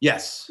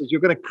 Yes. Because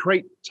you're going to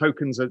create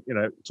tokens that,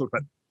 talk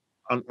about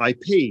on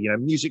IP,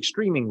 music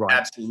streaming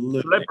rights,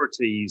 absolutely,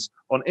 celebrities,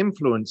 on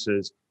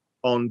influencers,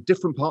 on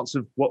different parts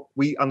of what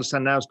we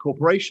understand now as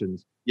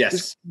corporations. Yes.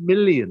 There's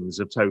millions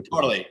of tokens.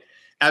 Totally.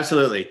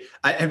 Absolutely.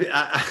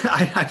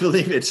 I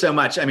believe it so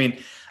much. I mean,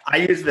 I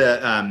use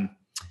the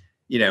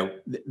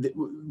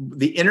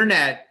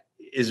internet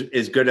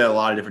is good at a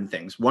lot of different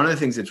things. One of the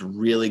things it's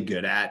really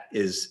good at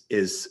is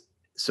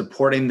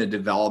supporting the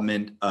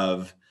development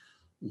of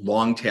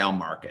long tail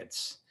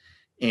markets.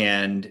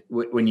 And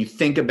when you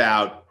think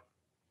about,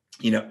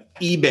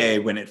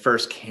 eBay, when it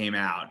first came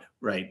out,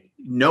 right?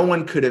 No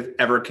one could have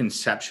ever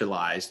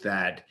conceptualized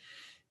that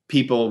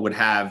people would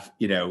have,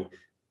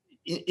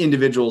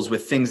 individuals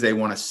with things they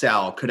want to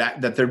sell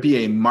that there'd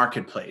be a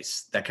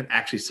marketplace that could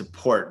actually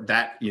support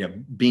that,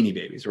 Beanie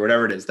Babies or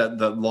whatever it is,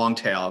 the long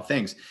tail of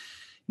things.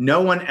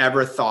 No one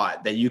ever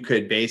thought that you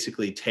could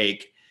basically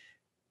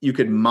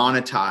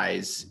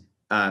monetize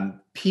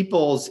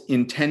people's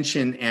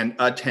intention and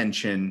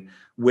attention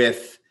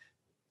with,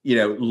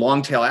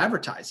 long tail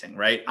advertising,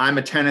 right? I'm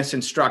a tennis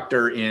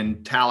instructor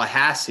in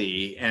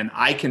Tallahassee, and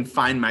I can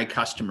find my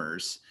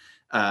customers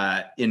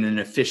in an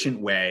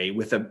efficient way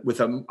with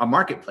a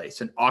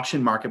marketplace, an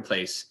auction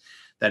marketplace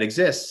that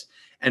exists.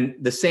 And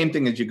the same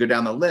thing as you go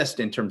down the list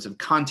in terms of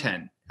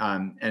content.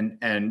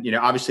 And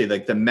obviously,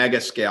 like the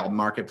mega scale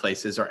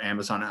marketplaces are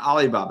Amazon and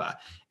Alibaba.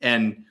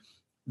 And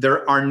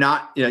there are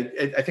not,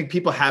 I think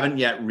people haven't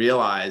yet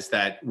realized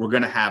that we're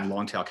going to have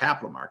long tail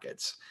capital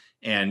markets.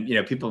 And,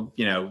 people,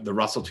 the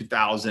Russell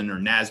 2000 or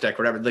NASDAQ,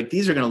 whatever, like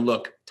these are going to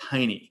look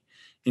tiny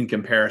in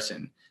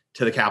comparison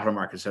to the capital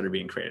markets that are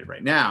being created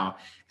right now.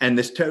 And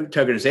this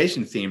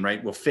tokenization theme,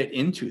 right, will fit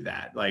into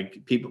that.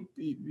 Like people,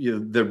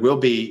 it will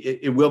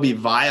be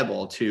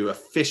viable to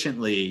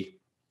efficiently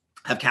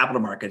have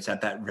capital markets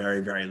at that very,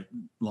 very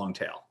long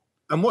tail.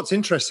 And what's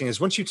interesting is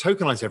once you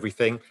tokenize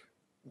everything,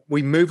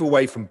 we move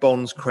away from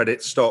bonds,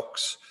 credit,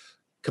 stocks,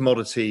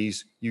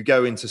 commodities. You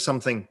go into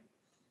something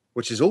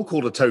which is all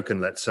called a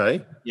token, let's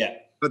say. Yeah.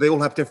 But they all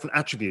have different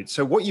attributes.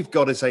 So what you've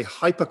got is a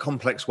hyper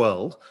complex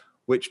world,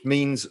 which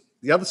means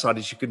the other side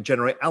is you can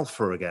generate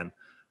alpha again.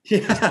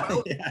 Yeah.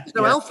 There's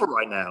no alpha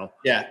right now.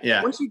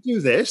 Yeah. Once you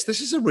do this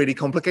is a really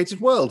complicated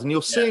world. And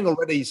you're seeing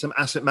already some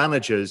asset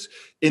managers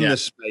in the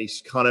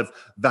space kind of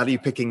value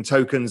picking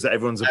tokens that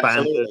everyone's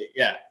abandoned.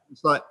 Yeah.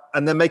 It's like,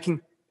 and they're making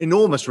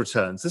enormous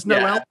returns. There's no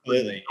alpha.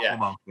 Absolutely.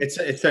 Yeah.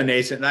 It's so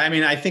nascent. I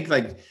mean, I think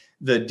like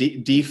the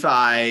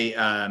DeFi,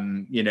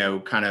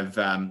 kind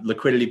of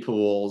liquidity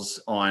pools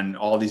on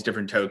all these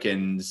different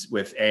tokens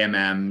with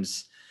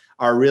AMMs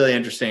are a really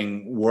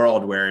interesting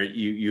world where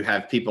you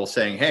have people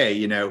saying,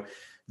 hey,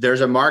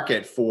 there's a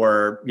market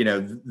for,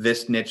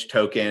 this niche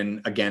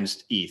token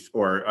against ETH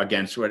or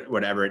against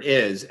whatever it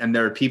is. And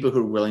there are people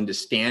who are willing to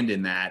stand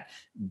in that,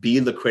 be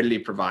liquidity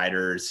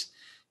providers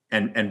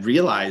and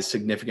realize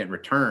significant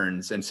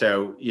returns. And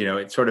so,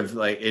 it's sort of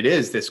like, it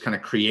is this kind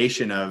of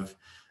creation of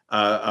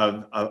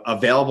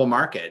available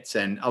markets.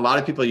 And a lot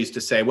of people used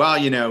to say, well,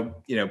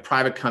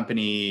 private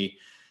company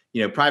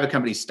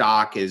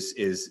stock is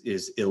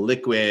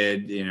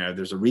illiquid.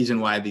 There's a reason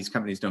why these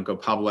companies don't go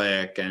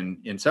public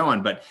and so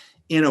on. But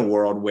in a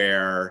world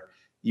where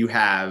you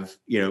have,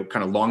 kind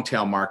of long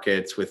tail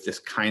markets with this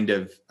kind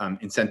of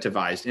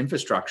incentivized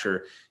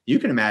infrastructure, you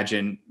can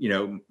imagine,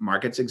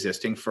 markets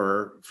existing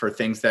for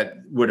things that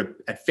would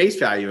at face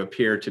value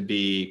appear to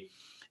be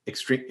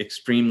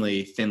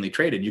extremely thinly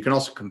traded. You can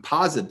also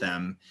composite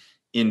them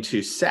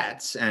into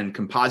sets and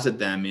composite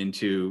them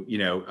into,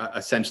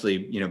 essentially,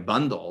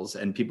 bundles,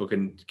 and people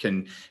can,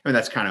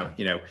 that's kind of,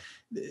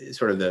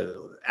 sort of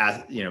the,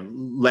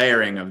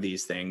 layering of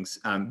these things.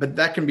 But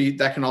that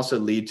can also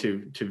lead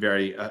to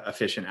very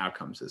efficient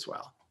outcomes as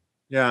well.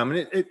 Yeah, I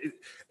mean,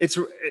 it's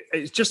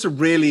just a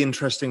really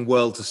interesting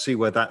world to see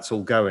where that's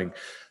all going.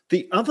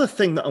 The other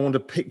thing that I want to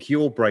pick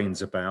your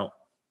brains about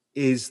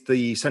is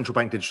the central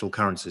bank digital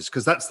currencies,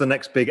 because that's the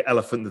next big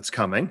elephant that's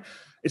coming.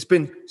 It's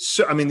been,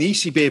 the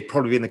ECB have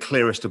probably been the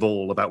clearest of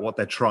all about what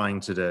they're trying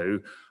to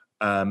do.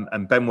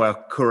 And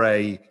Benoit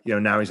Cœuré,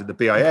 now he's at the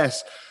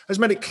BIS, has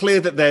made it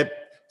clear that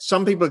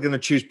some people are going to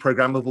choose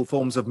programmable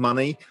forms of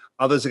money.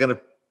 Others are going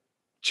to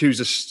choose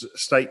a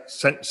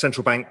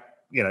central bank,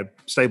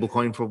 stable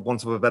coin, for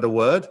want of a better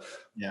word.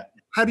 Yeah.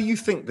 How do you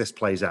think this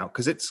plays out?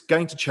 Because it's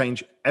going to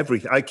change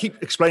everything. I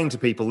keep explaining to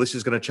people this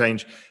is going to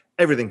change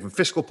everything from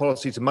fiscal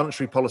policy to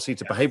monetary policy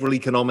to behavioral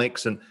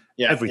economics and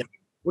everything. Yeah.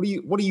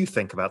 What do you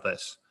think about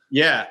this?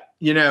 Yeah,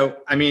 I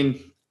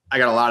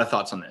got a lot of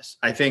thoughts on this.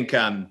 I think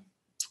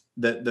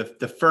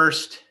the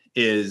first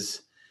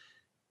is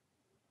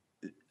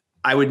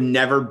I would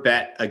never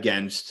bet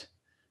against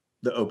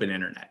the open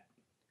internet.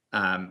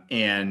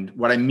 And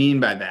what I mean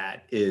by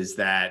that is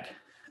that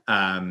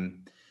the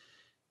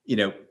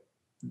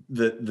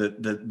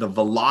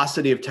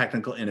velocity of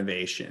technical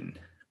innovation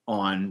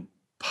on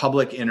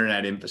public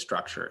internet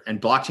infrastructure,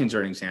 and blockchains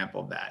are an example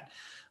of that,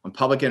 on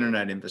public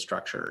internet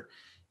infrastructure,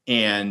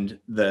 and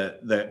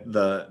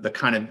the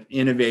kind of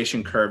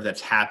innovation curve that's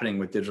happening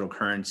with digital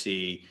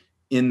currency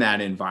in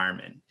that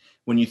environment.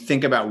 When you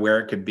think about where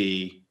it could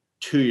be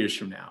 2 years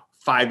from now,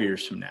 5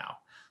 years from now,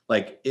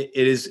 like it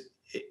is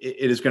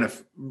going to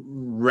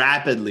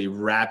rapidly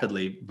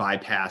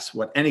bypass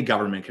what any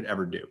government could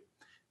ever do.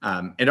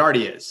 It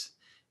already is.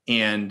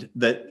 And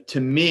to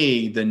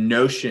me, the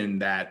notion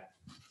that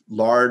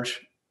large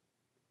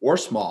or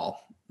small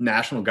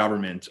national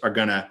governments are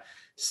going to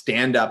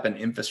stand up an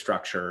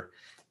infrastructure,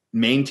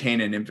 maintain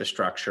an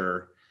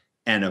infrastructure,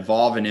 and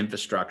evolve an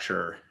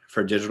infrastructure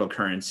for digital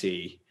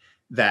currency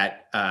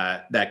that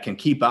can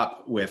keep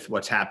up with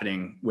what's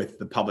happening with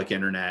the public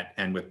internet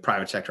and with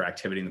private sector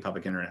activity in the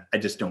public internet, I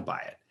just don't buy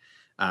it.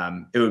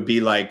 It would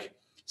be like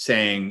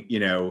saying,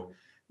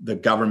 the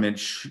government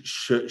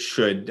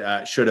should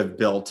have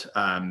built,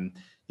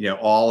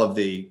 all of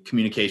the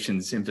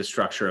communications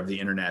infrastructure of the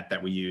internet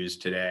that we use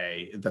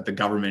today, that the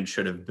government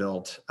should have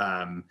built,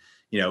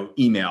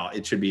 email.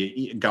 It should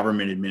be a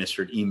government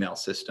administered email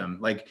system.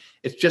 Like,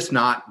 it's just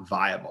not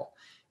viable.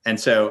 And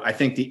so I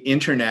think the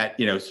internet,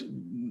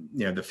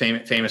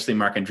 famously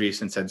Mark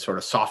Andreessen said sort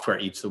of software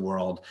eats the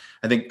world.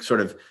 I think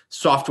sort of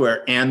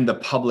software and the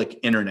public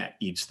internet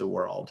eats the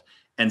world.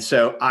 And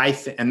so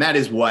and that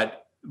is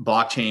what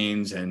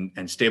blockchains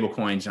and stable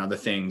coins and other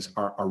things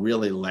are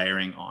really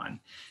layering on.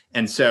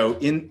 And so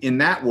in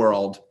that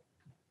world,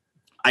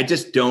 I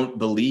just don't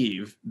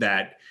believe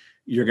that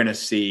you're going to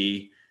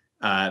see,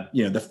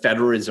 the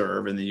Federal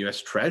Reserve and the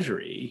U.S.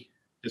 Treasury,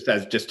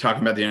 just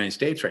talking about the United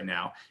States right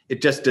now,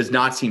 it just does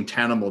not seem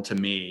tenable to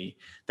me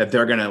that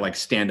they're going to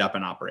stand up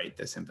and operate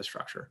this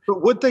infrastructure.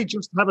 But would they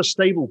just have a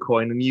stable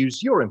coin and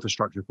use your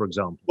infrastructure, for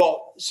example?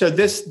 Well, so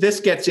this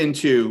gets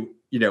into,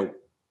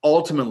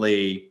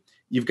 ultimately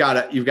you've got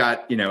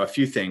a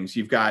few things.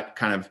 You've got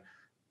kind of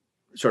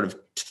sort of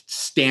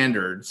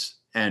standards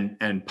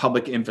and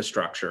public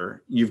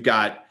infrastructure. You've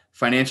got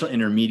financial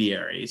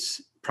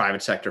intermediaries,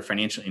 private sector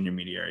financial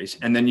intermediaries,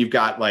 and then you've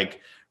got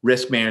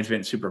risk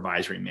management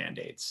supervisory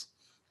mandates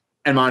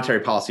and monetary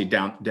policy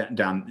down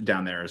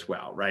there as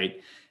well,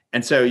 right?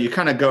 And so you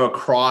kind of go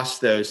across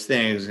those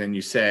things and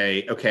you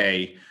say,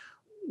 okay,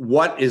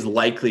 what is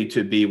likely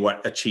to be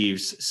what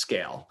achieves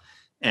scale?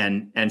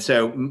 And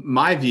so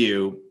my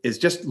view is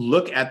just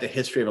look at the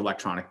history of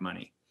electronic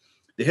money.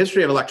 The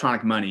history of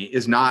electronic money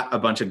is not a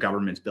bunch of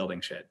governments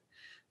building shit.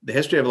 The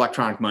history of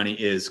electronic money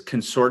is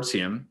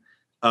consortium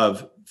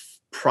of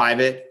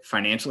private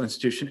financial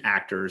institution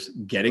actors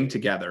getting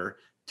together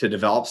to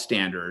develop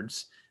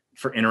standards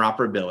for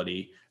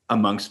interoperability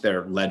amongst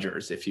their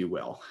ledgers, if you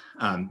will.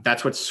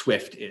 That's what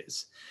SWIFT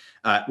is.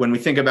 When we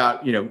think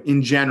about,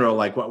 in general,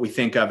 what we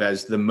think of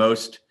as the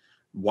most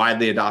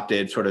widely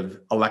adopted sort of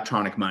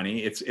electronic money,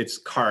 it's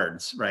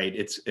cards, right?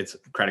 It's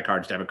credit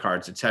cards, debit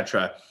cards, et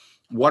cetera.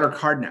 What are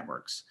card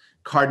networks?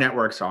 Card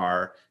networks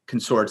are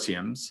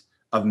consortiums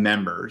of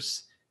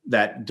members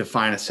that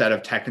define a set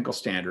of technical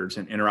standards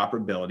and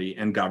interoperability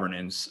and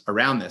governance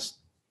around this.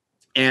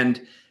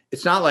 And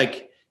it's not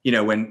like,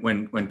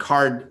 when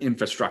card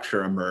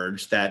infrastructure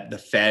emerged that the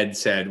Fed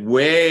said,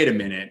 wait a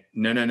minute,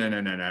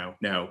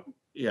 no.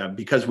 Yeah,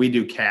 because we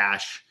do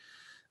cash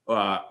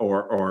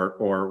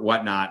or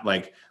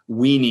whatnot,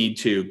 we need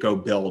to go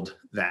build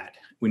that.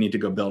 We need to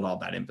go build all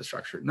that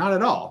infrastructure. Not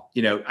at all.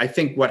 I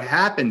think what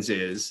happens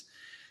is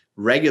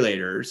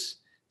regulators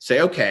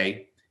say,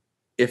 okay,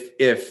 if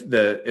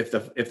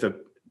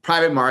the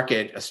private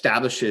market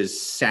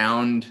establishes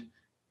sound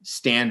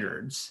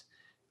standards,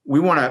 we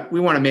want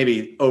to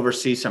maybe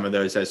oversee some of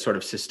those as sort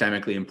of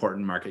systemically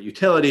important market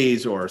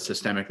utilities or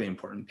systemically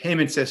important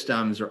payment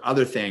systems or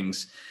other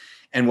things.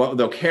 And what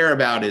they'll care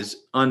about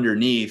is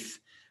underneath,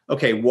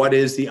 okay, what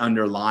is the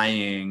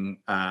underlying,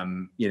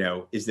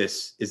 is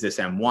this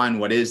M1?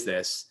 What is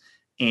this?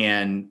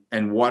 And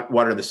what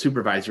are the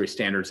supervisory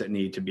standards that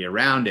need to be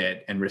around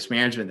it and risk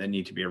management that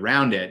need to be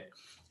around it?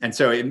 And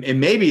so it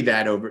may be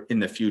that over in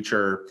the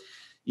future,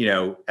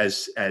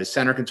 as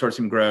Center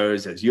Consortium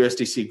grows, as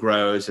USDC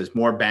grows, as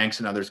more banks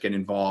and others get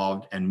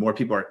involved and more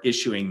people are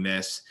issuing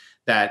this,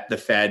 that the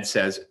Fed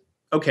says,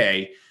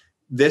 okay,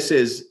 this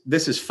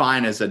is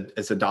fine as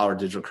a dollar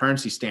digital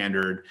currency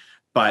standard,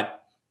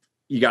 but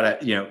you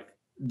gotta,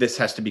 this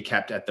has to be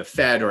kept at the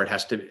Fed, or it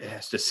has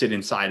to sit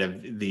inside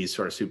of these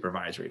sort of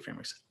supervisory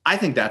frameworks. I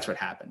think that's what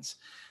happens.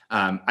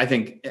 I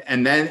think,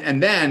 and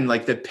then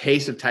like the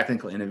pace of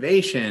technical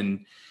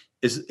innovation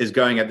is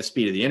going at the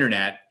speed of the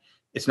internet.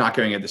 It's not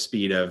going at the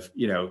speed of,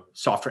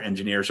 software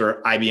engineers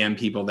or IBM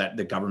people that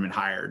the government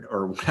hired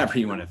or whatever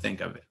you want to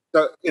think of it.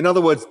 So in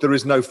other words, there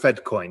is no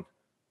Fed coin.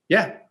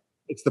 Yeah.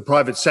 It's the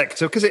private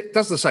sector because it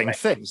does the same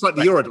thing. It's like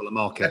the Eurodollar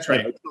market. That's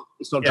right.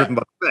 It's not driven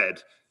by the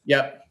Fed.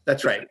 Yep.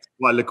 That's right.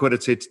 Apply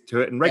liquidity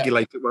to it and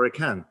regulate it where it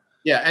can.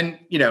 Yeah. And,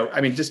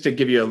 just to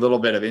give you a little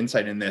bit of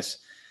insight in this.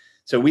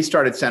 So we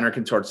started Center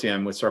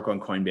Consortium with Circle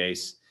and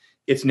Coinbase.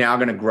 It's now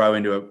going to grow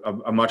into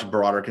a much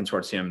broader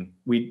consortium.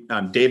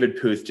 David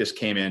Puth just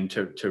came in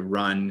to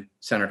run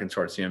Center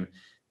Consortium.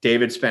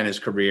 David spent his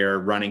career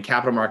running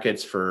capital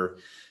markets for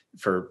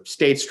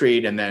State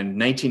Street, and then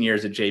 19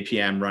 years at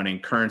JPM running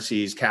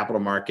currencies, capital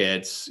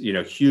markets,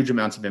 huge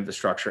amounts of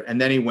infrastructure. And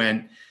then he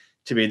went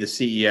to be the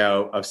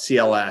CEO of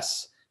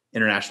CLS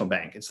International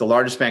Bank. It's the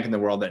largest bank in the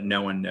world that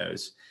no one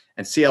knows.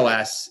 And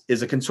CLS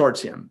is a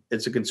consortium.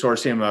 It's a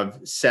consortium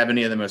of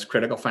 70 of the most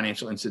critical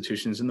financial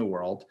institutions in the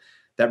world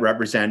that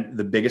represent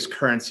the biggest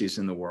currencies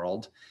in the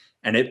world.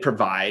 And it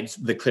provides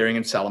the clearing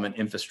and settlement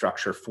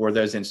infrastructure for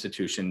those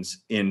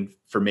institutions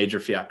for major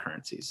fiat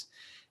currencies.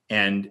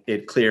 And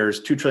it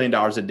clears $2 trillion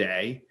a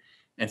day.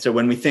 And so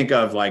when we think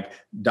of like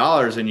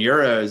dollars and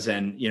euros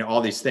and all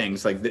these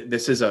things, like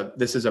this is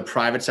a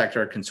private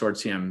sector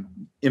consortium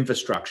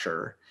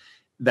infrastructure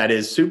that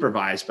is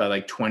supervised by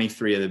like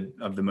 23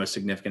 of the most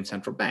significant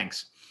central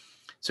banks.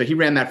 So he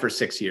ran that for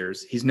 6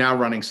 years. He's now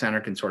running Center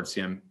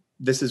Consortium.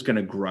 This is going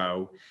to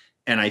grow.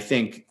 And I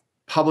think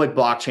public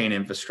blockchain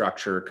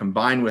infrastructure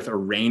combined with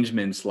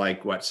arrangements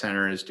like what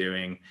Center is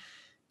doing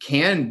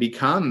can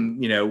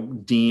become,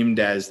 deemed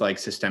as like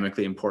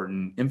systemically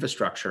important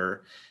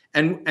infrastructure,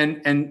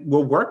 and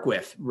we'll work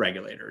with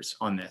regulators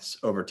on this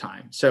over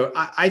time. So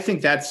I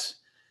think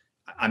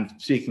I'm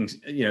speaking,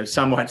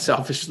 somewhat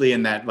selfishly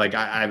in that, like,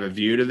 I have a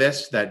view to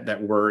this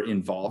that we're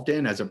involved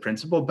in as a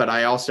principle, but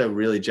I also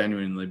really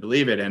genuinely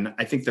believe it. And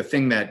I think the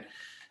thing that,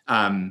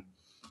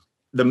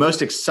 the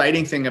most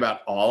exciting thing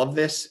about all of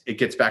this, it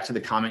gets back to the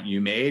comment you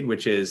made,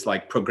 which is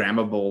like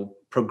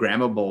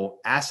programmable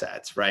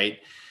assets, right?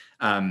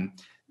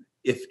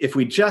 If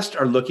we just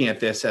are looking at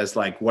this as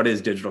like, what is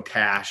digital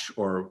cash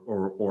or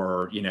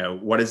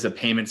what is the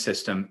payment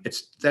system,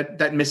 it's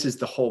that misses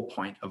the whole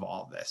point of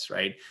all of this,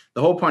 right?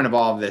 The whole point of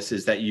all of this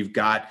is that you've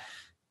got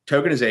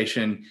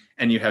tokenization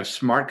and you have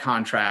smart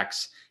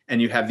contracts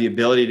and you have the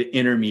ability to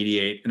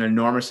intermediate an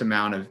enormous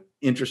amount of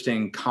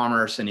interesting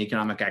commerce and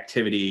economic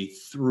activity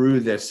through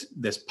this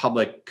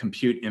public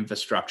compute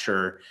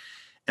infrastructure.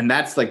 And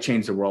that's like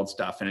changed the world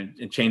stuff, and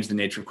it changed the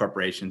nature of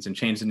corporations and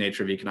changed the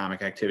nature of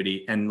economic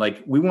activity. And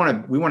like, we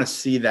want to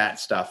see that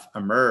stuff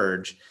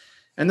emerge.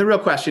 And the real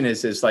question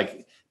is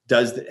like,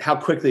 how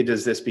quickly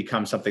does this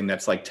become something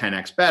that's like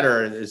 10x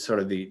better, is sort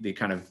of the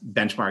kind of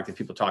benchmark that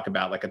people talk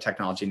about, like a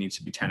technology needs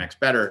to be 10x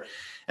better.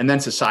 And then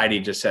society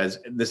just says,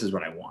 this is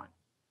what I want.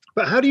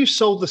 But how do you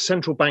solve the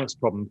central bank's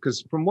problem?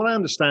 Because from what I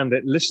understand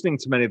it, listening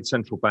to many of the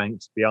central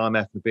banks, the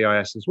IMF, the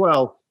BIS as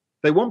well,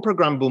 they want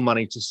programmable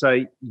money to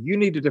say, you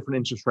need a different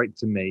interest rate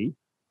to me.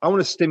 I want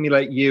to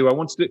stimulate you. I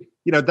want to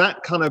do,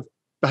 that kind of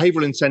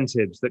behavioral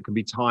incentives that can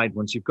be tied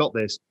once you've got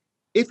this.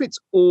 If it's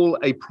all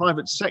a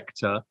private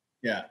sector,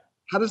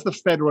 how does the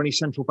Fed or any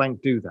central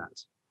bank do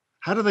that?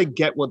 How do they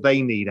get what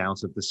they need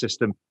out of the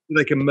system so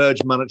they can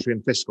merge monetary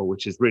and fiscal,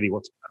 which is really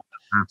what's happening?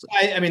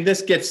 I mean,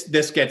 this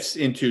gets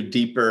into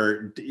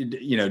deeper,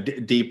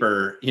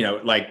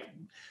 like,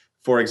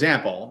 for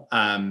example,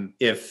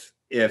 if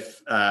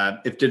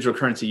digital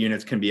currency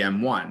units can be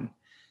M1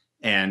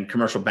 and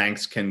commercial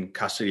banks can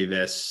custody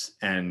this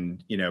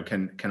and,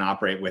 can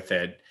operate with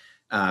it,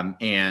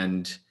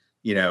 and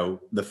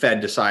the Fed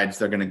decides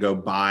they're going to go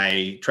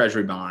buy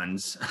treasury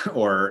bonds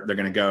or they're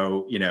going to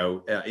go,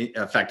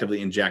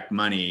 effectively inject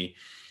money,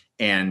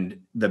 and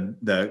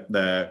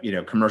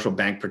the commercial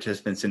bank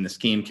participants in the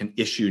scheme can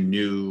issue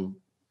new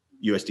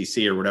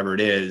USDC or whatever it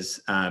is,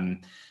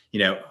 on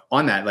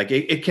that, like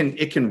it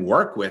can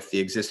work with the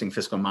existing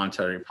fiscal and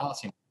monetary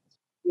policy.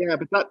 Yeah,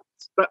 but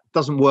that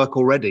doesn't work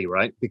already,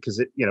 right?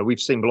 Because we've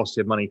seen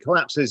velocity of money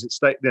collapses.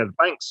 The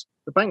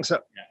banks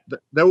are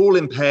they're all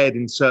impaired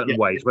in certain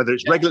ways, whether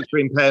it's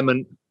regulatory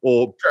impairment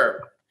or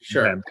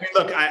Sure. I mean,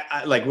 look,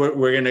 I like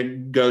we're gonna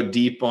go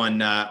deep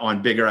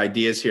on bigger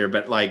ideas here,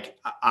 but like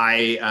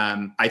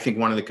I think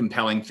one of the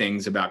compelling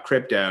things about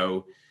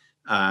crypto,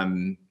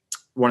 one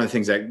of the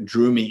things that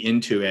drew me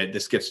into it,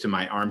 this gets to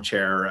my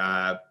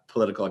armchair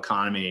political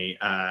economy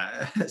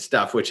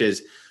stuff, which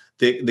is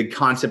the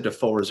concept of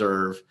full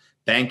reserve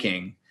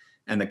banking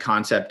and the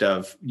concept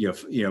of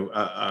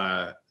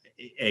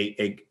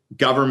a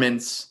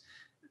governments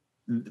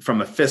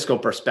from a fiscal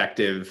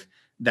perspective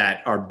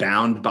that are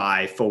bound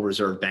by full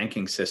reserve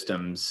banking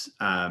systems,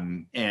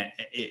 and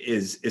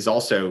is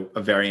also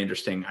a very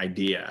interesting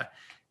idea.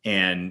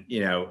 And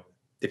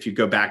if you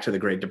go back to the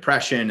Great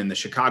Depression and the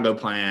Chicago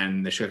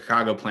Plan,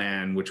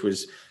 which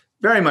was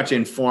very much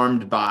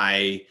informed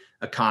by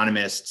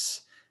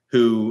economists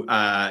who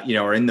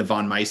are in the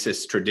von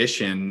Mises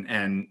tradition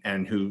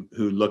and who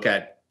look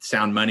at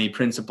sound money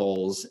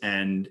principles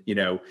and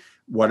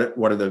what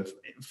are the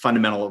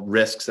fundamental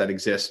risks that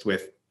exist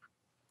with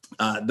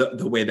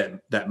the way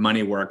that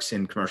money works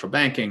in commercial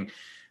banking,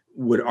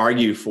 would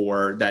argue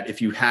for that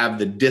if you have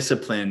the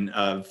discipline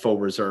of full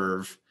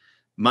reserve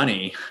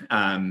money,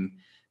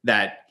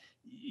 that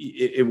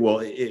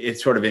it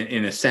sort of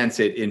in a sense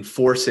it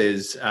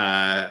enforces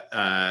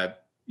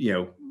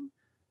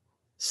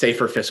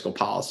safer fiscal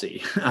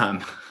policy.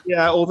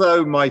 Yeah,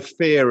 although my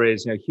fear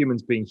is,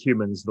 humans being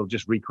humans, they'll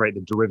just recreate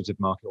the derivative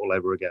market all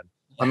over again.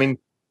 I mean,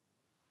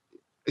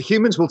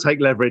 humans will take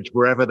leverage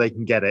wherever they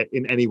can get it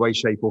in any way,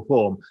 shape, or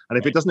form. And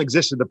if it doesn't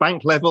exist at the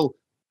bank level,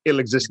 it'll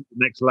exist at the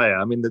next layer.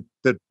 I mean,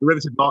 the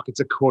derivative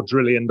market's $2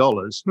 quadrillion.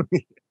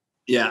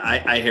 Yeah,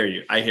 I hear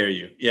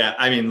you. Yeah,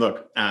 I mean,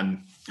 look,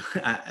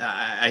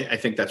 I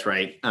think that's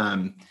right.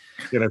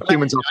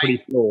 Humans are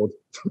pretty flawed.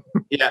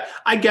 Yeah,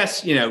 I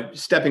guess,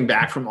 stepping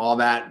back from all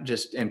that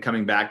and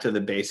coming back to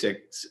the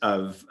basics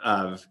of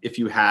if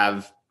you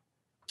have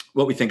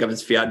what we think of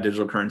as fiat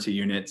digital currency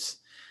units,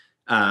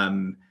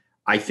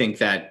 I think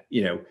that,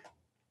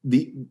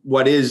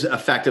 what is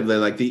effectively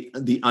like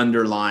the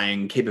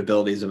underlying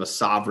capabilities of a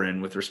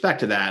sovereign with respect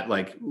to that,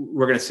 like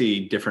we're going to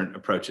see different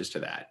approaches to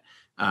that,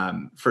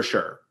 for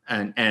sure.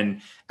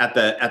 And at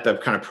the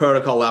kind of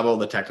protocol level,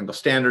 the technical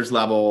standards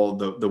level,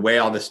 the way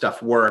all this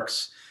stuff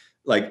works,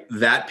 like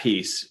that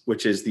piece,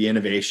 which is the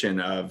innovation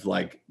of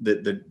like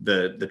the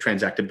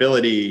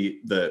transactability,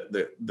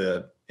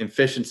 the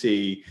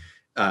efficiency,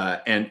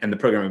 and the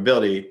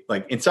programmability,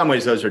 like in some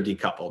ways those are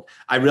decoupled.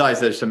 I realize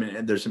there's some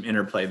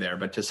interplay there,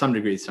 but to some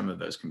degree, some of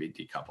those can be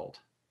decoupled.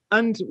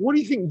 And what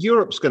do you think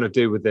Europe's going to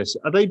do with this?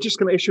 Are they just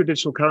going to issue a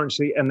digital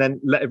currency and then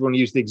let everyone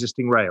use the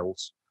existing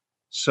rails?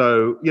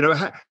 So,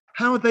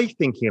 how are they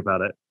thinking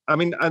about it? I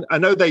mean, I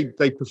know they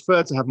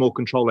prefer to have more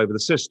control over the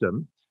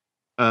system.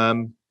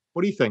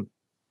 What do you think?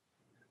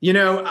 They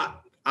want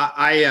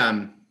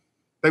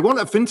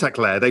a fintech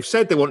layer. They've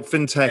said they want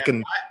fintech,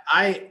 and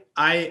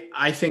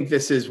I think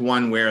this is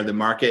one where the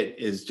market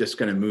is just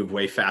going to move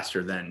way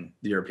faster than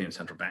the European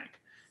Central Bank,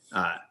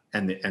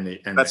 and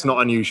that's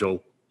not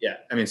unusual. Yeah,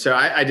 I mean, so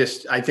I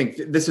think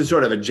this is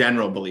sort of a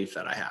general belief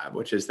that I have,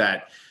 which is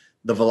that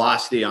the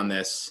velocity on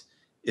this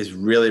is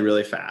really,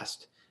 really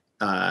fast.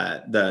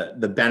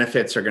 The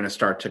benefits are going to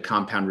start to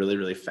compound really,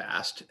 really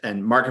fast,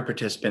 and market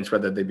participants,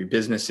 whether they be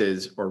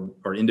businesses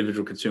or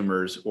individual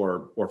consumers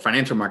or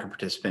financial market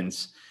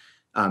participants,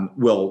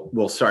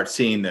 will start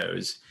seeing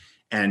those.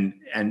 And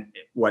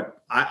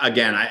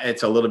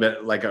it's a little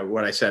bit like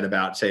what I said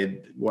about,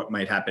 say, what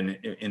might happen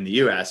in the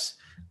U.S.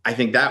 I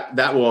think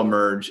that will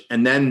emerge,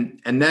 and then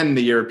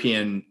the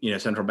European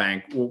central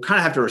bank will kind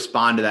of have to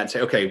respond to that and say,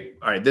 okay,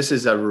 all right, this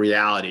is a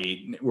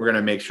reality. We're going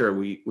to make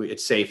sure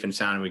it's safe and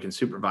sound and we can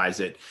supervise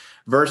it.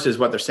 Versus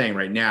what they're saying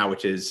right now,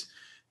 which is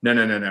no.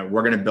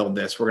 We're going to build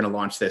this. We're going to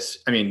launch this.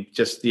 I mean,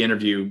 just the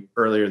interview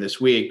earlier this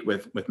week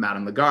with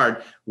Madame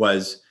Lagarde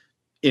was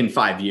in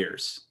 5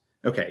 years.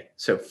 Okay,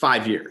 so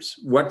 5 years.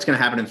 What's going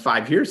to happen in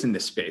 5 years in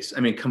this space?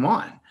 I mean, come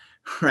on,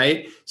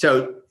 right?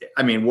 So,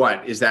 I mean,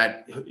 what is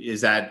that?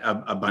 Is that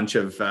a bunch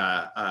of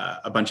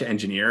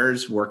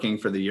engineers working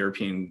for the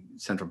European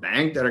Central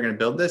Bank that are going to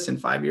build this in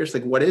 5 years?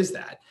 Like, what is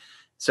that?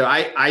 So,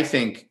 I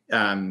think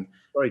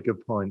very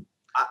good point.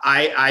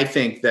 I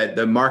think that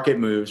the market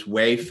moves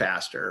way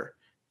faster,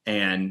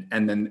 and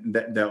then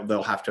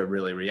they'll have to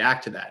really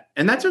react to that,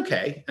 and that's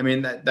okay. I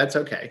mean, that's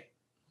okay.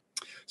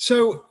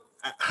 So,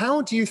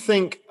 how do you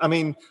think? I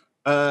mean,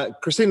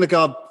 Christine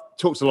Lagarde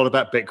talks a lot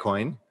about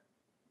Bitcoin.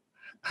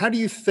 How do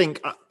you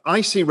think?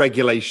 I see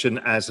regulation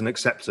as an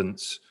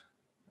acceptance.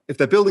 If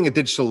they're building a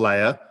digital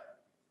layer,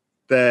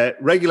 they're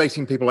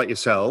regulating people like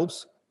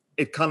yourselves.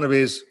 It kind of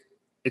is.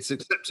 It's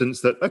acceptance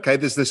that, okay,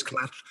 there's this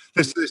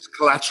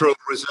collateral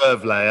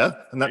reserve layer,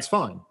 and that's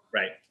fine.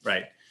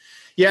 Right.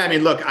 Yeah, I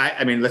mean, look,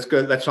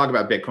 let's talk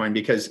about Bitcoin,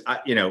 because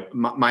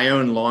my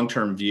own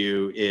long-term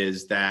view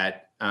is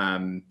that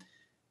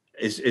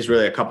is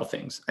really a couple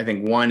things. I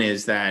think one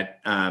is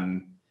that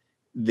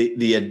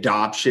the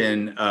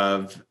adoption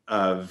of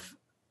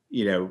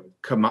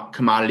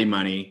commodity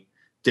money,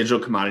 digital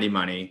commodity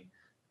money.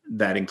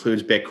 That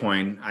includes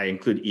Bitcoin. I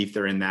include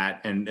Ether in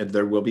that, and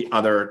there will be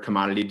other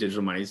commodity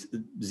digital monies,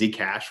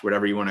 Zcash,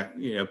 whatever you want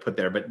to put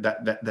there. But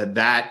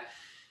that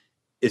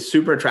is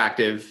super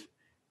attractive,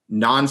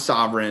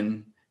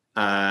 non-sovereign,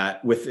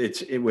 with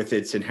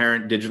its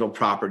inherent digital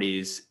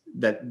properties.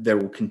 That there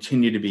will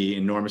continue to be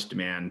enormous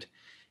demand,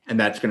 and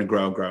that's going to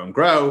grow and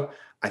grow.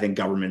 I think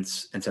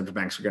governments and central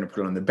banks are going to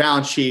put it on the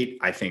balance sheet.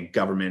 I think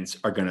governments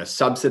are going to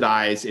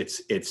subsidize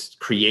its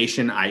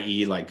creation,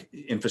 i.e. like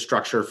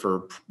infrastructure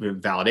for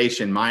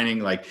validation,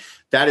 mining. Like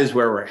that is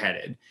where we're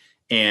headed.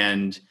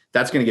 And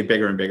that's going to get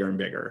bigger and bigger and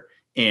bigger.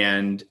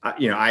 And,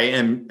 I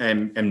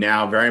am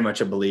now very much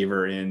a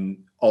believer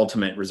in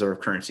ultimate reserve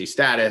currency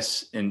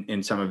status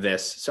in some of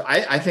this. So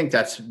I think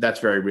that's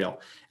very real.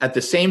 At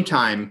the same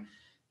time,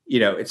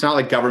 it's not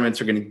like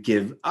governments are going to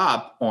give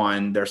up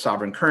on their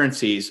sovereign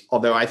currencies,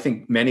 although I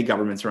think many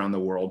governments around the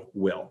world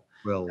will.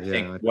 I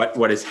think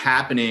what is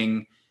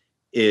happening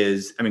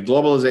is,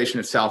 globalization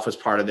itself was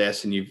part of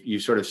this, and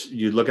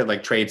you look at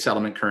like trade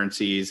settlement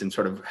currencies and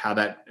sort of how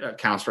that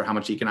accounts for how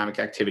much economic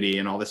activity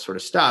and all this sort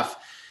of stuff.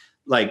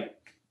 Like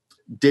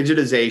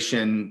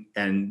digitization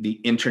and the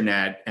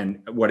internet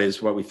and what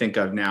we think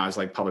of now as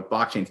like public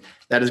blockchains,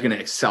 that is going to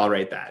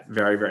accelerate that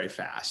very, very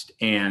fast.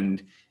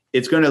 And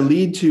it's going to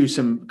lead to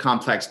some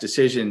complex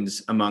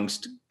decisions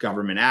amongst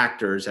government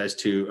actors as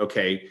to,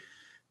 okay,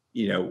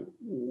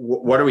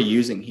 what are we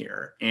using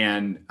here?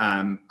 And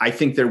I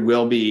think there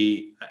will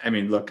be,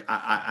 look,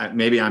 I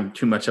maybe I'm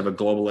too much of a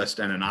globalist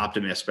and an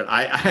optimist, but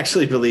I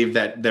actually believe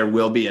that there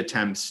will be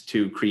attempts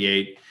to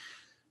create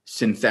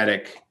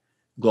synthetic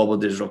global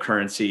digital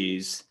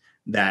currencies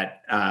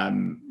that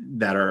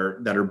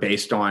are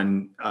based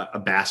on a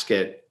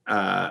basket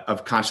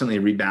of constantly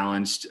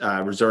rebalanced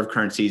reserve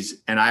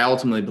currencies. And I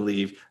ultimately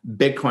believe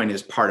Bitcoin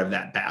is part of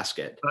that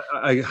basket.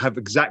 I have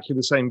exactly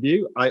the same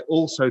view. I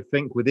also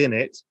think within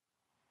it,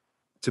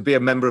 to be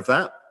a member of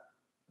that,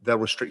 they'll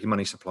restrict your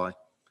money supply.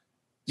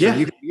 So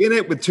you can be in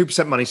it with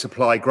 2% money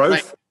supply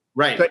growth.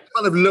 Right. So it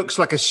kind of looks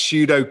like a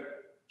pseudo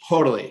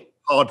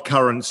hard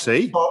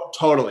currency.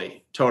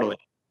 Totally.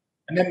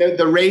 And then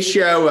the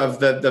ratio of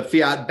the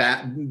fiat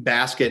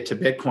basket to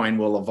Bitcoin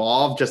will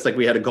evolve, just like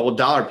we had a gold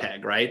dollar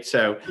peg, right?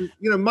 So,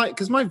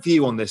 because my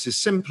view on this is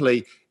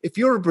simply, if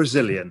you're a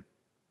Brazilian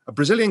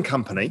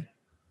company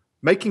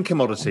making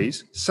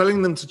commodities,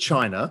 selling them to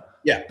China,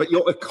 but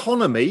your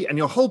economy and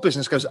your whole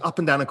business goes up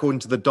and down according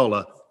to the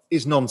dollar,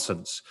 is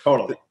nonsense.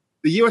 Totally.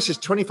 The US is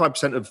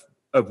 25%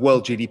 of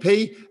world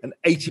GDP and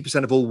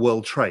 80% of all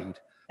world trade. Right.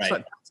 It's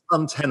like, that's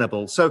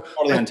untenable. So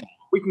totally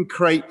we can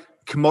create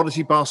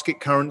commodity basket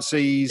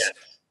currencies,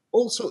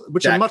 also,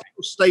 which are much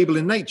more stable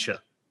in nature.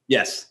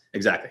 Yes,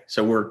 exactly.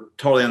 So we're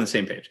totally on the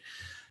same page.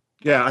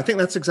 Yeah, I think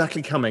that's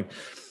exactly coming.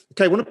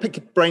 Okay, I want to pick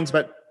your brains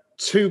about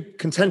two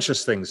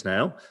contentious things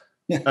now.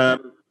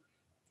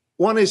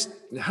 One is,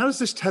 how does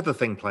this tether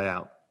thing play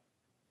out?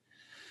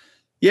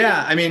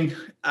 Yeah, I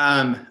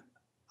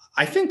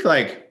think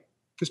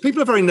because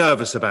people are very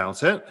nervous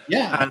about it.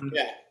 Yeah, and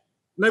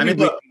nobody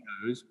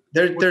knows.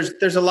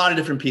 There's a lot of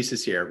different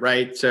pieces here,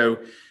 right? So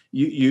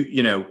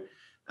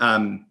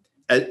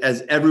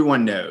as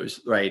everyone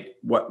knows, right,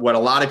 what a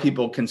lot of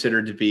people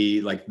consider to be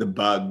like the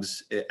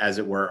bugs, as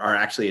it were, are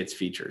actually its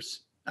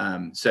features.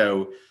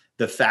 So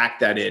the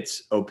fact that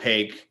it's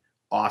opaque,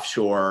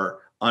 offshore,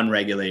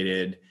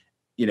 unregulated,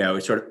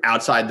 sort of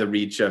outside the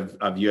reach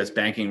of U.S.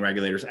 banking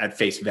regulators at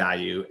face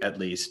value, at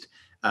least,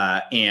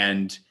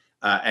 and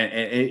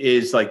it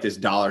is like this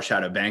dollar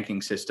shadow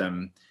banking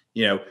system.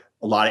 A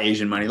lot of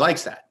Asian money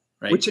likes that.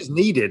 Right. Which is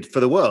needed for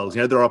the world.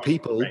 There are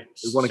people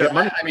who want to get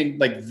money.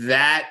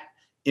 That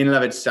in and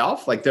of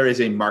itself, there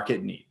is a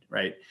market need,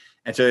 right?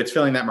 And so it's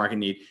filling that market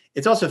need.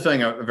 It's also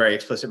filling a very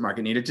explicit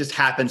market need. It just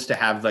happens to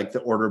have the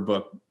order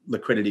book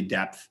liquidity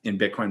depth in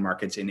Bitcoin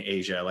markets in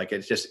Asia.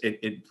 It's just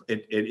it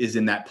is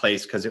in that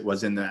place because it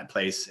was in that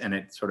place, and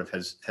it sort of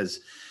has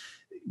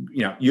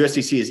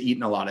USDC has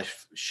eaten a lot of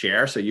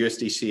share. So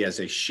USDC as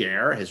a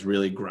share has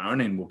really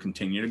grown and will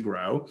continue to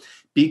grow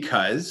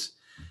because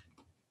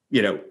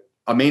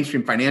a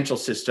mainstream financial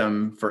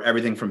system for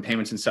everything from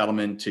payments and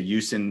settlement to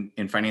use in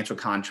financial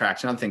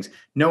contracts and other things,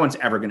 no one's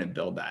ever going to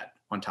build that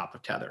on top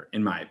of Tether,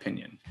 in my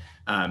opinion.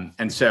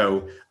 And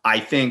so I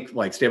think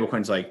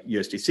stablecoins like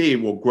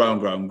USDC will grow and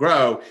grow and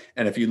grow.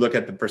 And if you look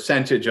at the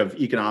percentage of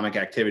economic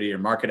activity or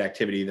market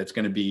activity that's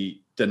going to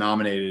be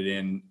denominated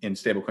in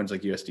stablecoins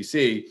like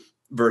USDC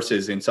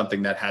versus in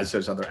something that has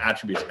those other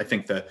attributes, I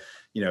think the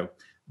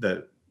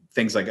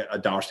things like a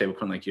dollar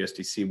stablecoin like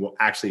USDC will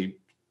actually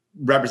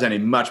represent a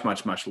much,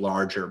 much, much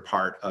larger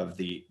part of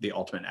the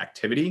ultimate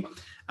activity.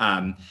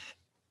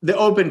 The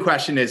open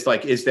question is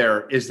is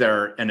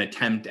there an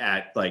attempt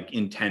at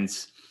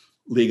intense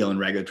legal and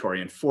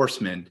regulatory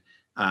enforcement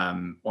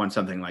on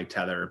something like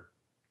Tether?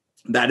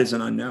 That is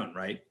an unknown,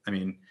 right?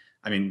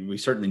 We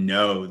certainly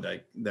know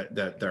that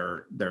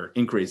there are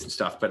inquiries and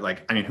stuff, but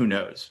who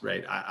knows,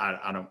 right?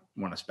 I don't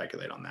want to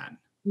speculate on that.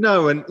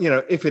 No, and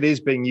if it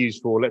is being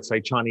used for, let's say,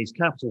 Chinese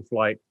capital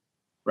flight,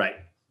 right?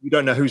 you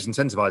don't know who's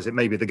incentivized. It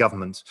may be the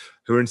government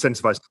who are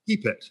incentivized to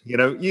keep it. You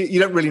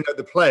don't really know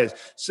the players.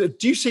 So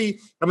do you see,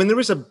 I mean, there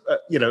is a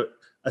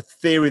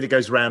theory that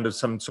goes around of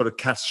some sort of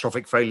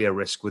catastrophic failure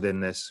risk within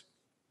this.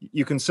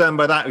 You concerned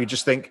by that, or you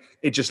just think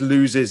it just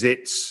loses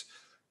its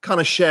kind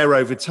of share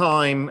over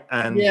time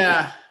and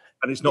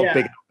it's not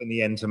big enough in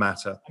the end to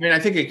matter? I mean, I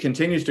think it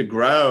continues to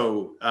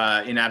grow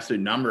in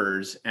absolute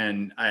numbers,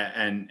 and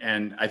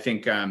I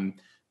think,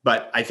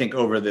 but I think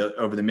over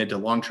the mid to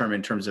long term,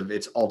 in terms of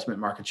its ultimate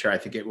market share, I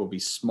think it will be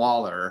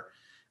smaller.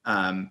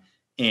 I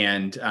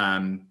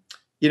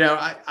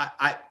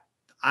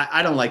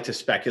don't like to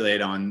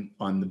speculate on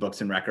the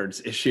books and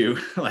records issue.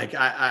 Like,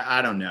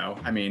 I don't know.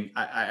 I mean,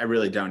 I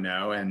really don't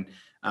know. And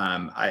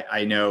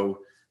I know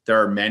there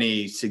are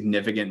many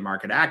significant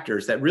market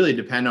actors that really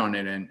depend on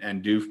it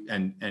and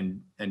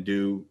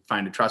do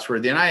find it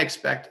trustworthy. And I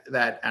expect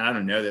that, and I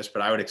don't know this,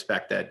 but I would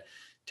expect that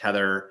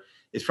Tether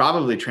is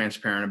probably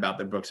transparent about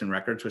their books and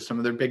records with some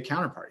of their big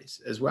counterparties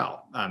as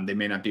well. They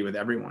may not be with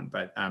everyone,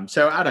 but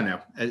so I don't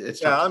know.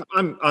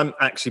 I'm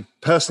actually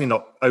personally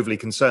not overly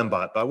concerned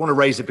by it, but I want to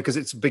raise it because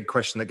it's a big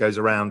question that goes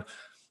around.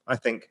 I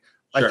think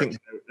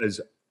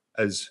as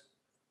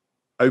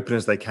open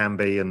as they can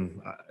be, and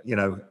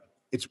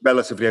it's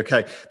relatively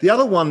okay. The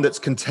other one that's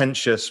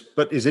contentious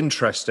but is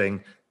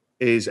interesting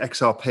is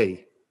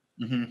XRP.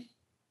 Mm-hmm.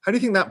 How do you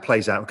think that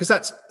plays out? Because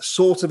that's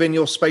sort of in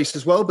your space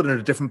as well, but in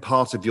a different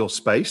part of your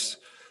space.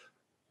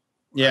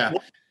 Yeah.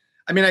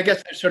 I mean, I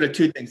guess there's sort of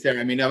two things there.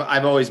 I mean,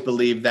 I've always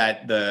believed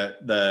that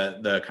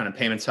the kind of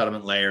payment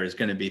settlement layer is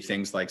going to be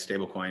things like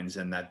stablecoins,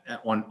 and that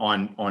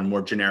on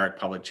more generic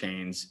public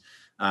chains,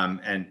 and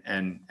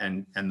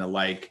the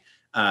like.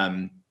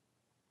 And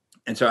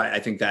so I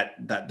think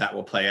that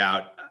will play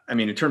out. I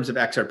mean, in terms of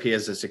XRP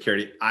as a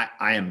security,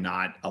 I am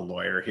not a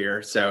lawyer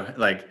here, so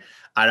like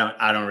I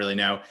don't really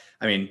know.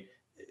 I mean,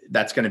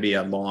 that's going to be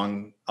a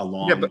long.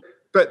 Yeah,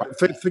 but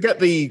forget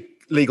the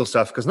legal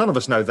stuff, because none of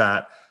us know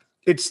that.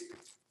 It's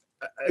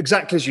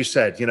exactly as you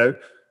said.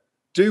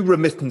 Do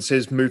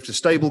remittances move to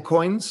stable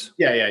coins?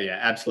 Yeah,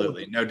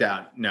 absolutely, no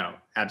doubt, no,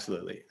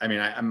 absolutely. I mean,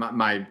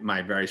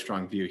 my very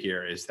strong view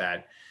here is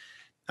that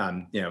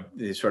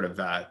these sort of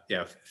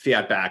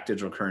fiat-backed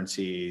digital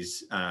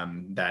currencies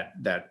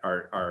that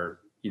are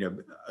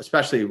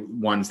especially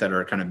ones that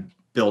are kind of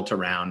built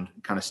around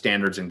kind of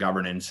standards and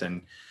governance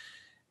and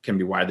can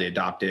be widely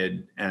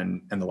adopted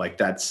and the like.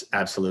 That's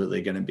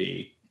absolutely going to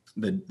be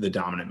the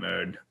dominant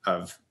mode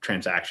of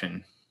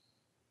transaction.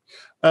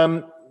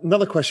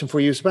 Another question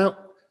for you is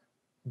about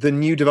the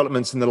new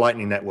developments in the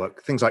Lightning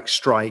Network, things like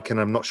Strike,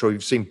 and I'm not sure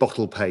you've seen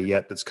Bottle Pay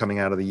yet, that's coming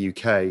out of the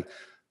UK.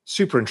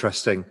 Super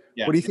interesting.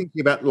 Yeah. What are you thinking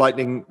about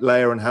Lightning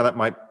Layer and how that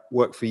might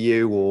work for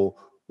you? Or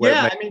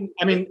I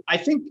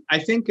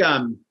think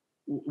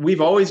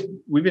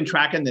we've been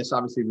tracking this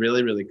obviously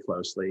really, really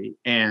closely,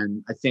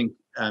 and I think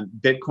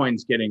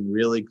Bitcoin's getting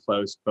really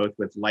close, both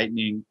with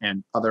Lightning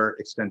and other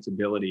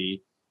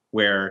extensibility,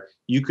 where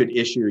you could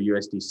issue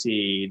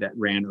USDC that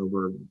ran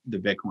over the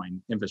Bitcoin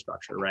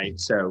infrastructure, right?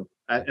 So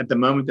at the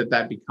moment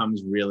that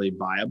becomes really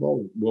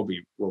viable, we'll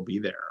be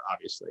there,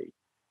 obviously.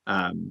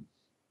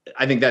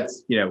 I think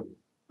that's,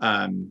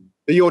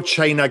 you're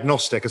chain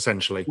agnostic,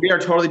 essentially. We are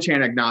totally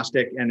chain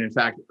agnostic. And in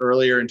fact,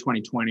 earlier in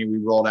 2020, we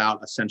rolled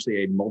out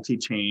essentially a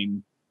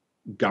multi-chain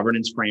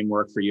governance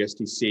framework for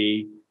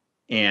USDC.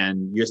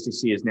 And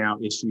USDC is now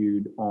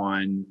issued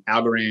on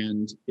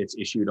Algorand. It's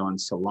issued on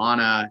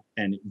Solana.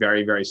 And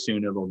very, very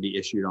soon it will be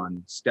issued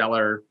on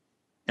Stellar.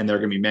 And there are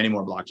going to be many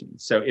more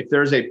blockchains. So if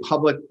there's a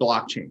public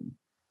blockchain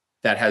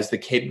that has the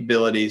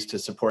capabilities to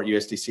support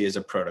USDC as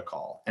a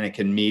protocol, and it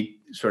can meet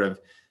sort of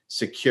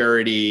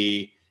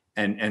security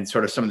and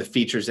sort of some of the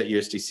features that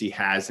USDC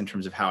has in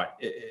terms of how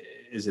it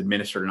is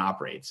administered and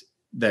operates,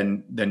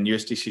 then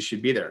USDC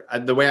should be there.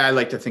 The way I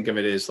like to think of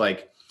it is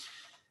like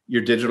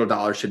your digital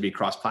dollar should be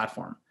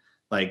cross-platform,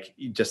 like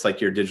just like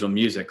your digital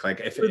music.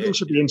 Like everything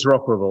should be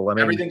interoperable. I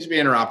mean, everything should be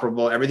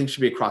interoperable. Everything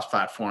should be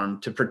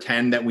cross-platform, to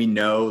pretend that we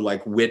know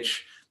like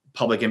which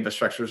public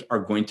infrastructures are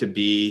going to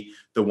be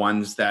the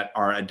ones that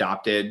are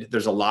adopted.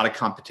 There's a lot of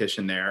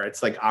competition there.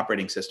 It's like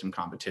operating system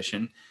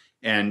competition.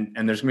 And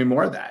there's gonna be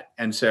more of that.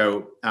 And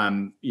so,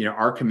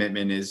 our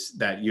commitment is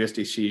that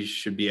USDC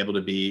should be able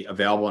to be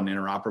available and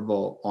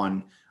interoperable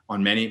on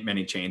many,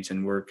 many chains.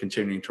 And we're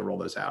continuing to roll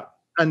those out.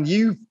 And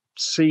you've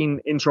seen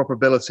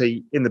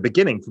interoperability in the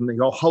beginning from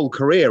your whole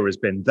career has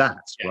been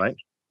that, right?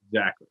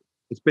 Exactly.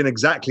 It's been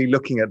exactly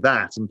looking at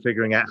that and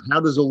figuring out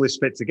how does all this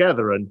fit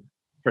together. And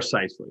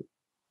precisely.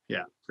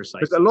 Yeah,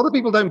 precisely. Because a lot of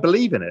people don't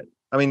believe in it.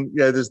 I mean,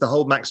 there's the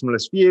whole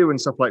maximalist view and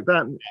stuff like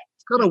that.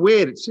 It's kind of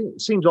weird. It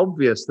seems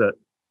obvious that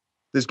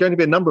there's going to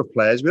be a number of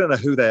players. We don't know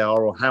who they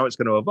are or how it's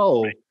going to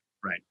evolve.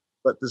 Right.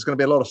 But there's going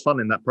to be a lot of fun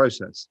in that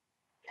process.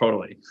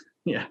 Totally.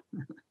 Yeah.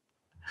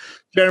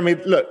 Jeremy,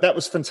 look, that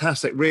was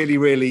fantastic. Really,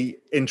 really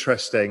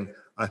interesting.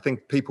 I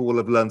think people will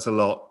have learned a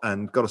lot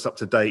and got us up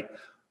to date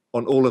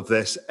on all of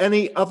this.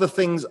 Any other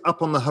things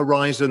up on the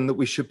horizon that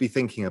we should be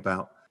thinking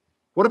about?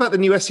 What about the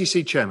new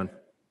SEC chairman?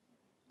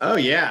 Oh,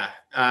 yeah.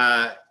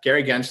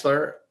 Gary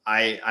Gensler.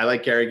 I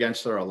like Gary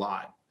Gensler a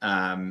lot.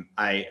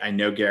 I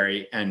know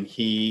Gary, and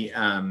he,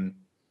 I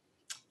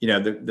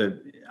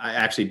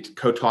actually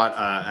co-taught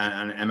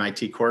an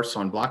MIT course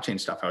on blockchain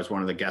stuff. I was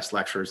one of the guest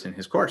lecturers in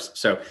his course.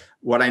 So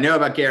what I know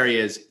about Gary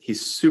is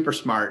he's super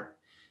smart.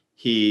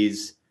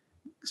 He's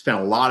spent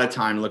a lot of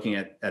time looking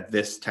at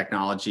this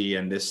technology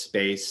and this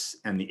space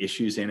and the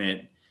issues in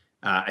it.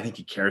 I think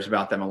he cares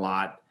about them a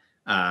lot.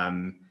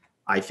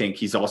 I think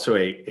he's also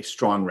a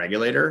strong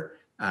regulator.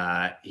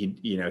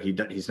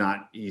 He's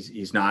not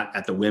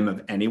at the whim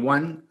of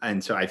anyone,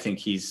 and so I think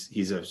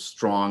he's a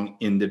strong,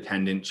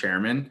 independent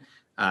chairman.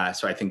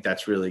 So I think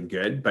that's really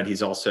good. But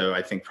he's also,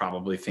 I think,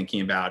 probably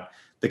thinking about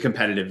the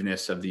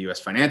competitiveness of the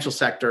U.S. financial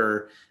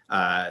sector,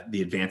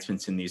 the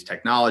advancements in these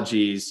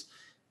technologies,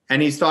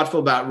 and he's thoughtful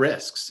about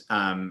risks.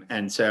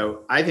 And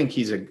so I think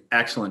he's an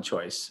excellent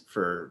choice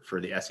for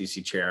the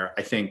SEC chair.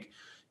 I think,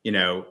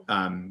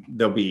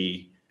 there'll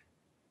be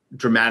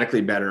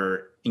dramatically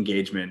better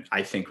engagement,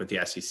 I think, with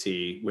the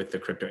SEC, with the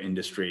crypto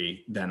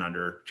industry than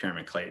under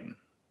Chairman Clayton.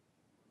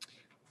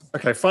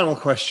 Okay, final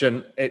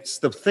question. It's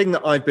the thing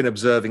that I've been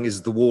observing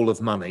is the wall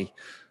of money.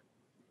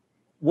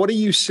 What are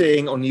you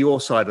seeing on your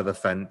side of the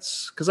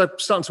fence? Because I'm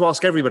starting to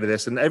ask everybody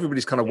this, and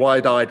everybody's kind of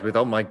wide-eyed with,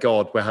 oh my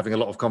God, we're having a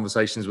lot of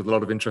conversations with a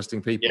lot of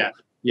interesting people. Yeah.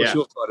 What's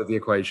your side of the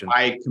equation?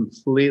 I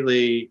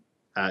completely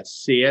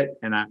see it,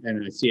 and I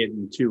see it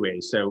in two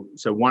ways. So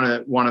one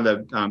of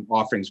the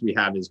offerings we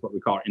have is what we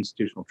call our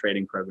institutional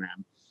trading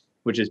program,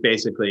 which is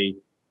basically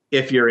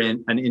if you're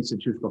in an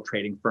institutional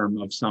trading firm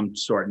of some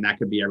sort, and that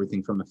could be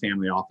everything from a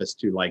family office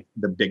to like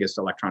the biggest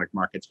electronic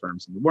markets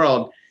firms in the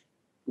world,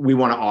 we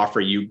want to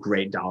offer you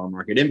great dollar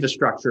market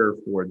infrastructure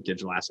for the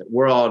digital asset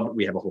world.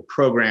 We have a whole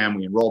program.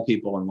 We enroll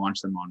people and launch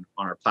them on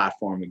our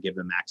platform. We give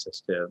them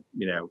access to,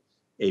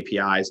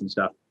 APIs and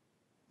stuff.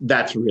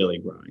 That's really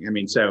growing. I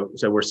mean, so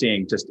we're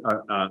seeing just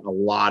a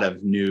lot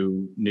of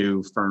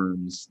new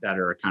firms that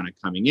are kind of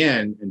coming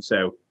in. And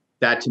so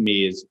that to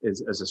me is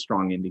a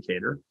strong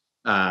indicator.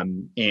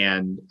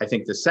 And I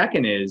think the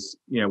second is,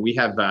 we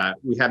have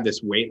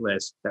this wait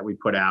list that we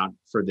put out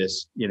for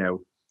this,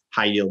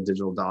 high yield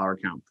digital dollar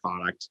account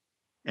product.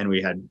 And we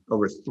had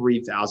over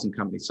 3,000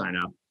 companies sign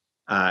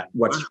up.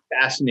 What's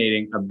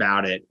fascinating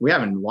about it, we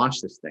haven't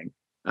launched this thing.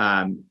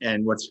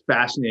 And what's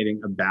fascinating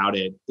about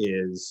it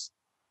is,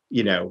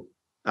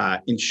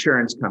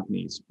 insurance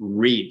companies,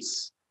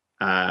 REITs,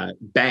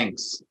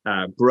 banks,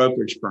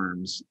 brokerage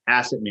firms,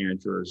 asset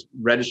managers,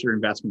 registered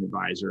investment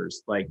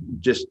advisors, like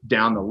just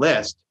down the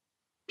list,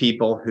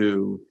 people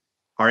who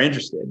are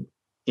interested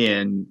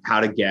in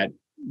how to get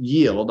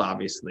yield,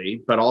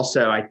 obviously, but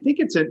also I think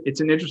it's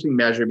an interesting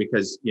measure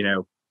because,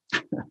 the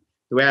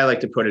way I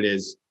like to put it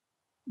is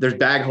there's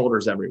bag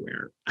holders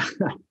everywhere.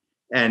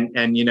 and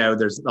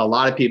there's a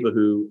lot of people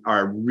who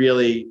are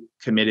really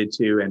committed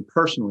to and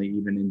personally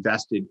even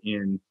invested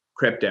in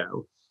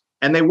crypto.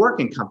 And they work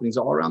in companies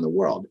all around the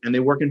world, and they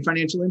work in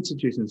financial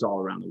institutions all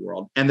around the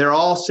world. And they're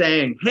all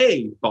saying,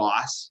 hey,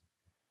 boss,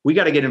 we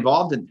got to get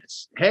involved in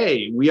this.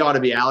 Hey, we ought to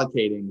be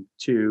allocating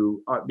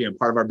to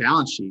part of our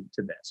balance sheet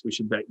to this. We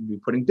should be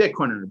putting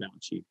Bitcoin on our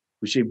balance sheet.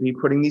 We should be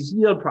putting these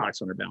yield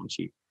products on our balance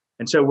sheet.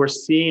 And so we're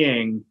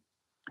seeing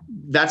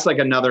that's like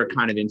another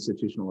kind of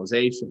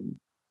institutionalization.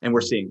 And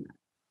we're seeing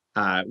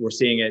that. We're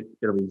seeing it.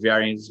 It'll be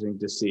very interesting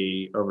to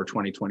see over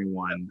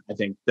 2021. I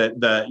think that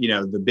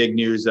the big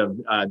news of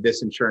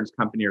this insurance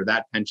company or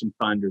that pension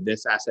fund or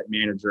this asset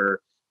manager,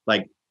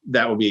 like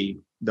that will be,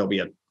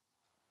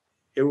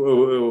 it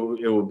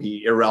will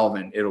be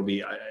irrelevant.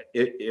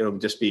 It'll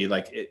just be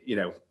like,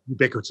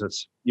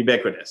 ubiquitous.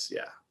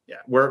 Yeah.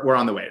 We're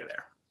on the way to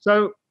there.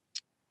 So,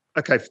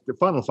 okay, the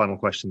final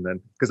question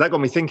then, because that got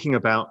me thinking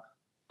about,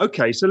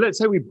 okay, so let's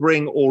say we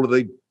bring all of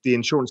the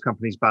insurance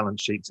companies'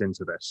 balance sheets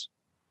into this,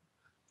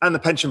 and the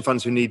pension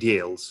funds who need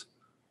yields.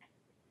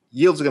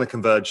 Yields are going to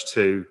converge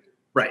to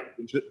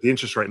the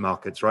interest rate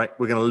markets, right?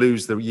 We're going to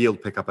lose the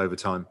yield pickup over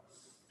time.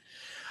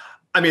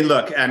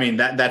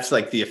 That's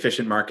like the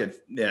efficient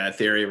market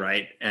theory,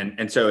 right?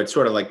 And so it's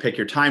sort of like pick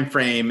your time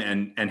frame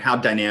and how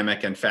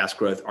dynamic and fast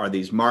growth are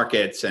these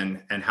markets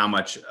and how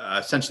much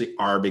essentially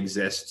ARB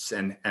exists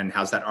and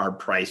how's that ARB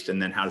priced, and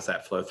then how does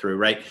that flow through,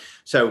 right?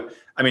 So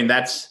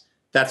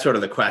that's sort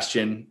of the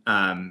question.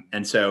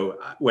 And so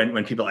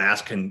when people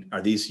ask,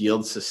 are these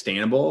yields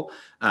sustainable?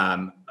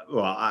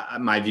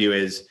 My view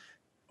is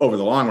over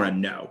the long run,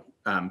 no.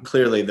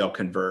 Clearly they'll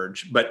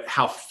converge, but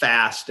how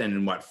fast and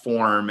in what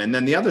form? And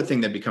then the other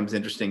thing that becomes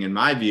interesting in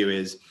my view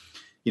is,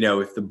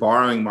 if the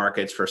borrowing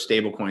markets for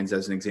stable coins,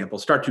 as an example,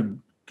 start to,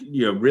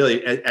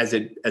 really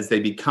as they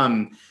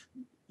become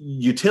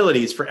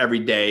utilities for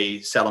everyday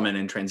settlement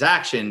and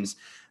transactions,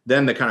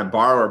 then the kind of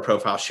borrower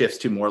profile shifts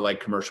to more like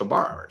commercial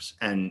borrowers.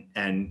 And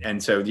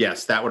so,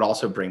 yes, that would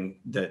also bring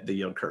the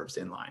yield curves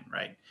in line,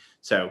 right?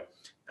 So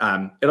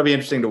it'll be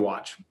interesting to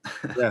watch.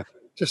 Yeah.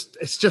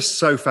 It's just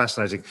so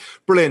fascinating.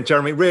 Brilliant,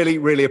 Jeremy. Really,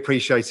 really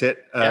appreciate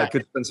it. Good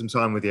to spend some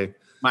time with you.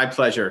 My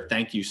pleasure.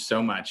 Thank you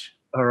so much.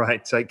 All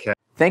right. Take care.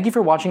 Thank you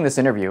for watching this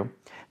interview.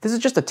 This is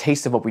just a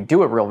taste of what we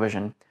do at Real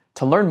Vision.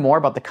 To learn more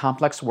about the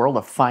complex world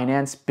of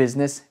finance,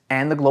 business,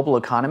 and the global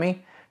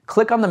economy,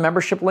 Click on the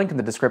membership link in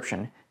the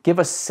description. Give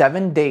us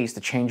 7 days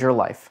to change your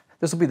life.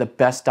 This will be the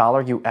best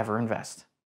dollar you ever invest.